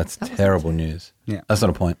 Oh, that's terrible news. Yeah. That's not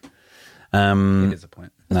a point. It is a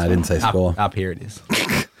point. No, I didn't say score. Up here it is.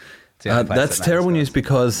 It's the only place That's that terrible matters news to us.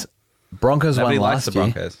 because Broncos Nobody won likes last the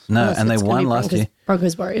year. Broncos. No, Oh, so and they it's gonna won be last year.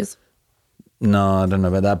 Broncos Warriors. No, I don't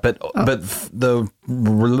know about that. But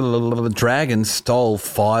the Dragons stole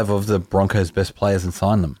 5 of the Broncos' best players and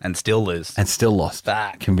signed them. And still lose. And still lost.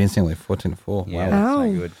 Fuck. Convincingly, 14-4. Yeah, Wow. that's Ow.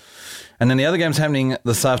 no good. And then the other game's happening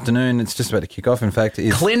this afternoon. It's just about to kick off, in fact,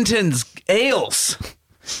 is Clinton's Eels.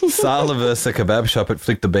 Sala versus a kebab shop at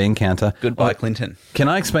Flick the Bean counter. Goodbye, Oh, Clinton. Can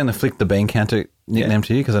I explain the Flick the Bean counter nickname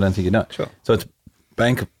to you? Because I don't think you know. Sure. So it's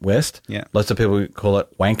Bank West. Yeah. Lots of people call it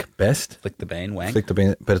Wank Best. Flick the bean, wank. Flick the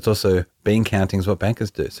Bean. But it's also bean counting is what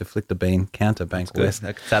bankers do. So Flick the Bean counter, Bank Good. West.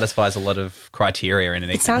 That satisfies a lot of criteria in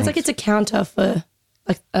an It sounds like it's a counter for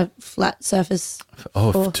like a flat surface.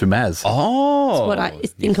 Oh, for- to Maz. Oh. what I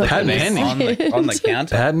think of Patent it as. pending. on the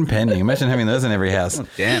counter. Patent pending. Imagine having those in every house. Oh,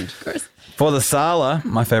 damned. For the Sala,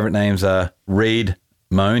 my favourite names are Reed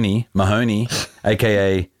Mahoney,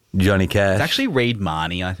 a.k.a. Johnny Cash. It's actually Reed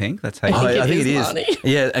Marnie, I think. That's how you I it think is it is. Marnie.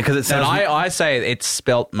 Yeah, because it And sounds... I say it's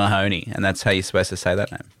spelt Mahoney, and that's how you're supposed to say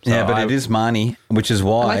that name. So yeah, but it is Marnie, which is I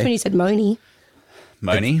why... like when you said Moni.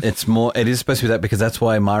 Moni. It's more... It is supposed to be that because that's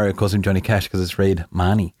why Mario calls him Johnny Cash, because it's Reed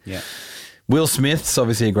Marnie. Yeah. Will Smith's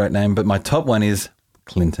obviously a great name, but my top one is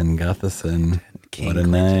Clinton Gutherson. King What a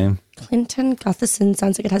Clinton. name. Clinton Gutherson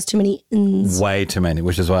sounds like it has too many ins. Way too many,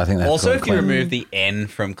 which is why I think they have to Also, call it if you Clinton. remove the N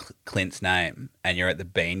from Clint's name and you're at the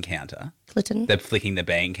bean counter, Clinton. they're flicking the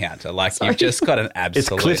bean counter. Like, you've just got an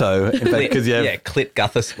It's absolute... Clito, in fact, because you have... Yeah, Clit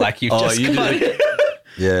Guthers. Like, you've Oh, just you got... did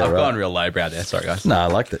Yeah, I've right. gone real lowbrow there. Sorry, guys. No, I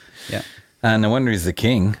liked it. Yeah. And no wonder he's the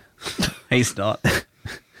king. He's not.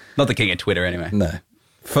 Not the king of Twitter, anyway. No.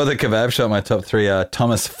 For the kebab shop, my top 3 are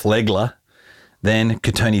Thomas Flegler, then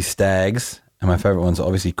Katoni Staggs, and my favourite ones are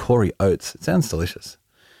obviously Corey Oates. It sounds delicious.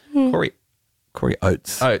 Corey Corey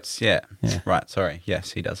Oates. Oates, yeah. Yeah. Right, sorry.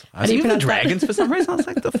 Yes, he does. I do you was thinking the pronounce that? Dragons for some reason. I was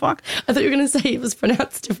like, the fuck? I thought you were going to say it was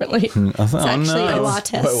pronounced differently. I thought,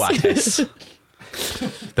 It's actually Oates.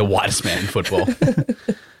 Oates. The whitest man in football.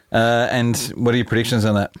 And what are your predictions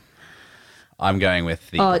on that? I'm going with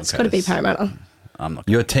the Oh, it's got to be Broncos. Parramatta. I'm not.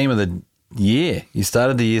 Your team of the year. You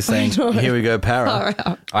started the year saying, know. here we go, Para. Far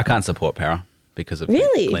out. I can't support Para because of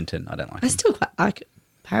Really? Clinton. I don't like I him. still quite like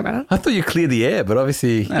Parramatta. I thought you cleared the air, but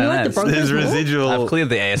obviously You like the Broncos there's more? residual. I've cleared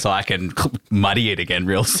the air so I can muddy it again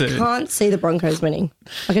real soon. Can't see the Broncos winning.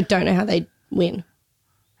 Like, I don't know how they win.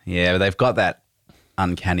 Yeah, but they've got that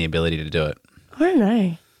uncanny ability to do it. I don't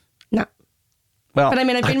know. No. Well, But I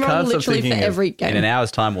mean, I've been I wrong can't stop literally for thinking of- every in game. an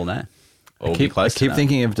hour's time, we'll know. or be close I keep to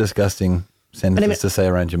thinking of disgusting sentences to say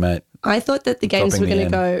around your mate. I thought that the games were Dropping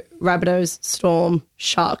going to the go Rabbitohs, Storm,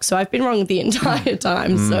 Sharks. So I've been wrong the entire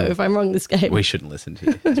time. So if I'm wrong this game, We shouldn't listen to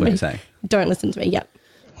you. That's what you're saying. don't listen to me. Yep.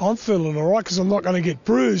 I'm feeling all right because I'm not going to get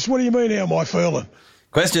bruised. What do you mean, how am I feeling?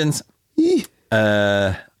 Questions. Who's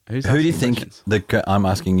Who do you think I'm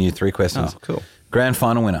asking you 3 questions. Oh, cool. Grand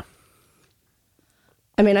final winner.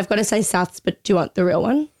 I mean, I've got to say Souths, but do you want the real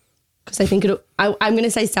one? Because I think I'm going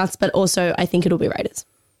to say Souths, but also I think it'll be Raiders.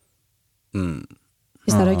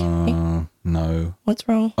 Is that okay? No. What's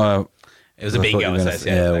wrong? It was a bingo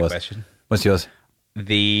associated with that question. What's yours?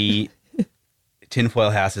 The Tinfoil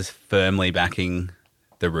House is firmly backing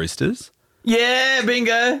the Roosters. Yeah,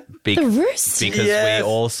 bingo. The Roosters? Because Yes. we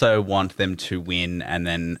also want them to win and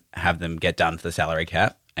then have them get done for the salary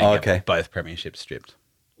cap and get both premierships stripped.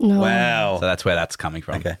 No. Wow. So that's where that's coming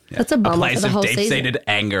from. Okay. Yeah. That's a bummer place for the of whole deep-seated season.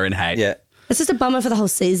 anger and hate. Yeah. It's just a bummer for the whole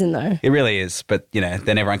season, though. It really is. But, you know,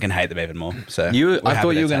 then everyone can hate them even more. So I thought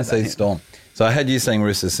you were going to say Storm. So I had you saying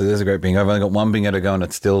Roosters, so there's a great bingo. I've only got one bingo to go and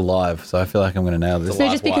it's still live. So I feel like I'm going to nail this. No,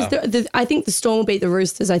 just because I think the Storm will beat the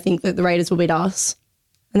Roosters. I think that the Raiders will beat us.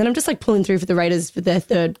 And then I'm just like pulling through for the Raiders for their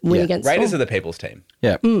third win against Raiders Storm. are the people's team.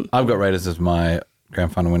 Yeah. I've got Raiders as my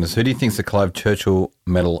grand final winners. Who do you think's the Clive Churchill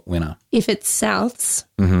medal winner? If it's Souths,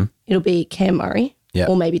 it'll be Cam Murray Yeah.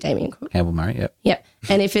 or maybe Damien Cook. Campbell Murray, yep. Yep.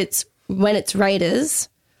 And if it's when it's Raiders,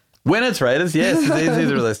 When it's Raiders, yes. It's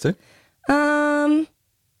either of those two.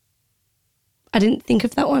 I didn't think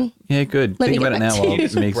of that one. Yeah, good. Let me Think get about it back now to while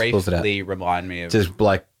you. Meeks pulls it out. Briefly remind me of Just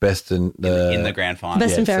like best in in the grand final.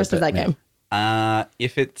 Best and so fairest of that yeah. game.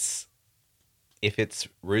 If it's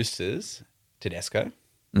Roosters, Tedesco.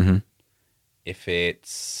 Mm-hmm. If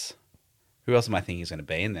it's who else am I thinking is going to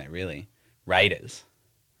be in there? Really, Raiders.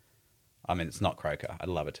 I mean, it's not Croker. I'd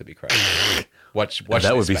love it to be Croker. Watch.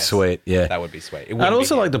 That would be this space. sweet, yeah. That would be sweet. It I'd wouldn't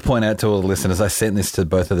also be like to point out to all the listeners, I sent this to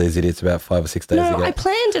both of these idiots about 5 or 6 days No, ago. I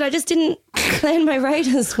planned it. I just didn't plan my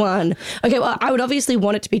Raiders one. Okay, well, I would obviously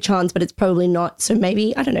want it to be Chance, but it's probably not. So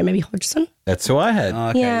maybe, I don't know, maybe Hodgson. That's who I had.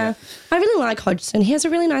 Okay, Yeah. I really like Hodgson. He has a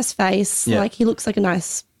really nice face. Yeah. Like, he looks like a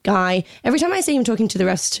nice guy. Every time I see him talking to the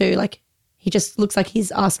refs too, like, he just looks like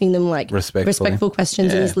he's asking them, like, Respectfully. respectful questions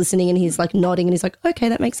Yeah. and he's listening and he's, like, nodding and he's like, okay,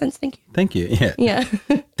 that makes sense. Thank you. Thank you. Yeah. Yeah.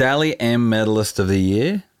 Dally M medalist of the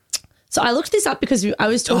year. So I looked this up because I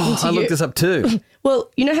was talking to I you. looked this up too. Well,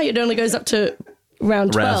 you know how it only goes up to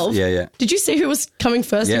round 12? Yeah. Did you see who was coming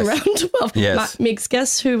first in Yes. round 12? Yes. Mix,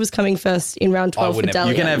 guess who was coming first in round 12 for wouldn't have- Dally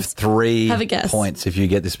You can have M's? 3 Have a guess. points if you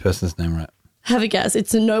get this person's name right. Have a guess.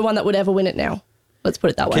 It's no one that would ever win it now. Let's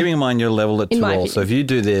put it that way. Keeping in mind you're level at In 2 my all, so opinion. if you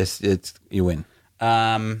do this, you win.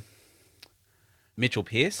 Mitchell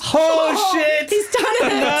Pearce. Oh, shit! He's done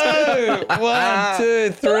it. No! 1,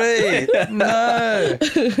 2, 3. No!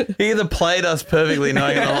 He either played us perfectly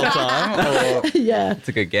knowing it the whole time, or Yeah. That's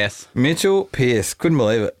a good guess. Mitchell Pearce. Couldn't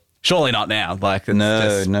believe it. Surely not now. Like it's No,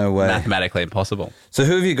 just no way. Mathematically impossible. So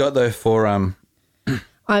who have you got though for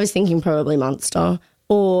I was thinking probably Munster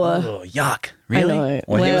or Oh yuck! Really? I know.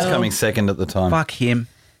 Well, he was coming second at the time. Fuck him.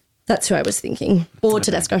 That's who I was thinking. Or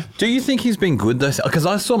Tedesco. Do you think he's been good though? Because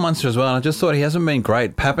I saw Munster as well, and I just thought he hasn't been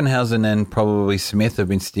great. Pappenhausen and probably Smith have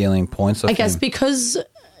been stealing points off I guess him. because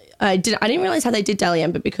I didn't realize how they did Dally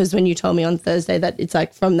M, but because when you told me on Thursday that it's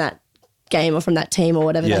like from that game or from that team or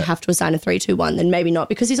whatever, Yeah. they have to assign a 3-2-1, then maybe not,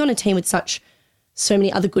 because he's on a team with so many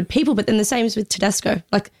other good people. But then the same is with Tedesco.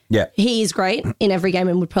 Like, Yeah. he is great in every game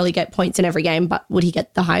and would probably get points in every game, but would he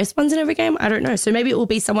get the highest ones in every game? I don't know. So maybe it will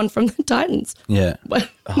be someone from the Titans. Yeah.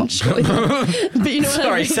 Well, surely not. But you know what I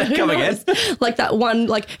Sorry, mean? say- Who come knows? Like that one,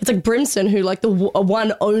 like it's like Brimson, who like the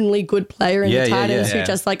one only good player in Yeah, the yeah, Titans yeah. who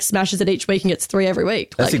just like smashes it each week and gets 3 every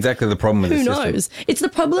week. That's Like, exactly the problem with who this system. knows? It's the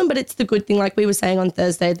problem, but it's the good thing. Like we were saying on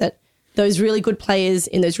Thursday, that those really good players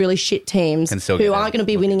in those really shit teams Can still who get aren't going to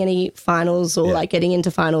be winning any finals or Yeah. like getting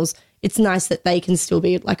into finals, it's nice that they can still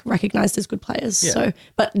be like recognized as good players. Yeah. So,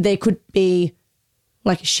 but there could be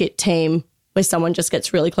like a shit team where someone just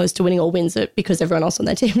gets really close to winning or wins it because everyone else on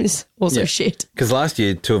their team is also shit. Because last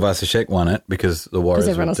year, Tuivasa-Sheck won it because the Warriors Because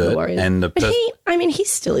everyone were else is the dirt, Warriors. and But he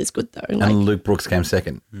still is good though. Like, and Luke Brooks came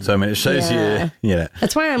second. So I mean, it shows Yeah. you, yeah.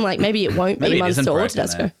 that's why I'm like, maybe it won't Maybe be it isn't Munster or broken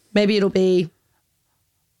Tedesco. there. Maybe it'll be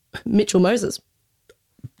Mitchell Moses.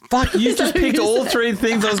 Fuck, you just what picked you all said? 3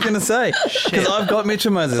 things I was going to say. Because I've got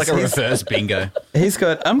Mitchell Moses. It's like a reverse bingo. He's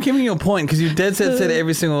got. I'm giving you a point because you dead set said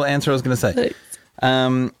every single answer I was going to say.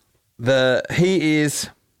 He is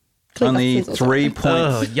Clint only Buxton's also 3 right.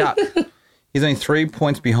 points. yuck! He's only 3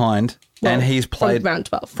 points behind, Well, and he's from played round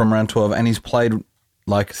 12. From round 12, and he's played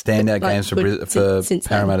like standout Like, games for good for since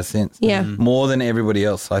then. Parramatta since. Yeah. more than everybody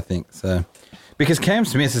else, I think. So, because Cam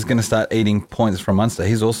Smith is going to start eating points from Munster,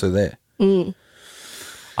 he's also there.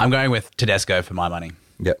 I'm going with Tedesco for my money.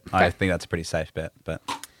 Yep. I think that's a pretty safe bet. But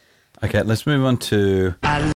Okay, let's move on to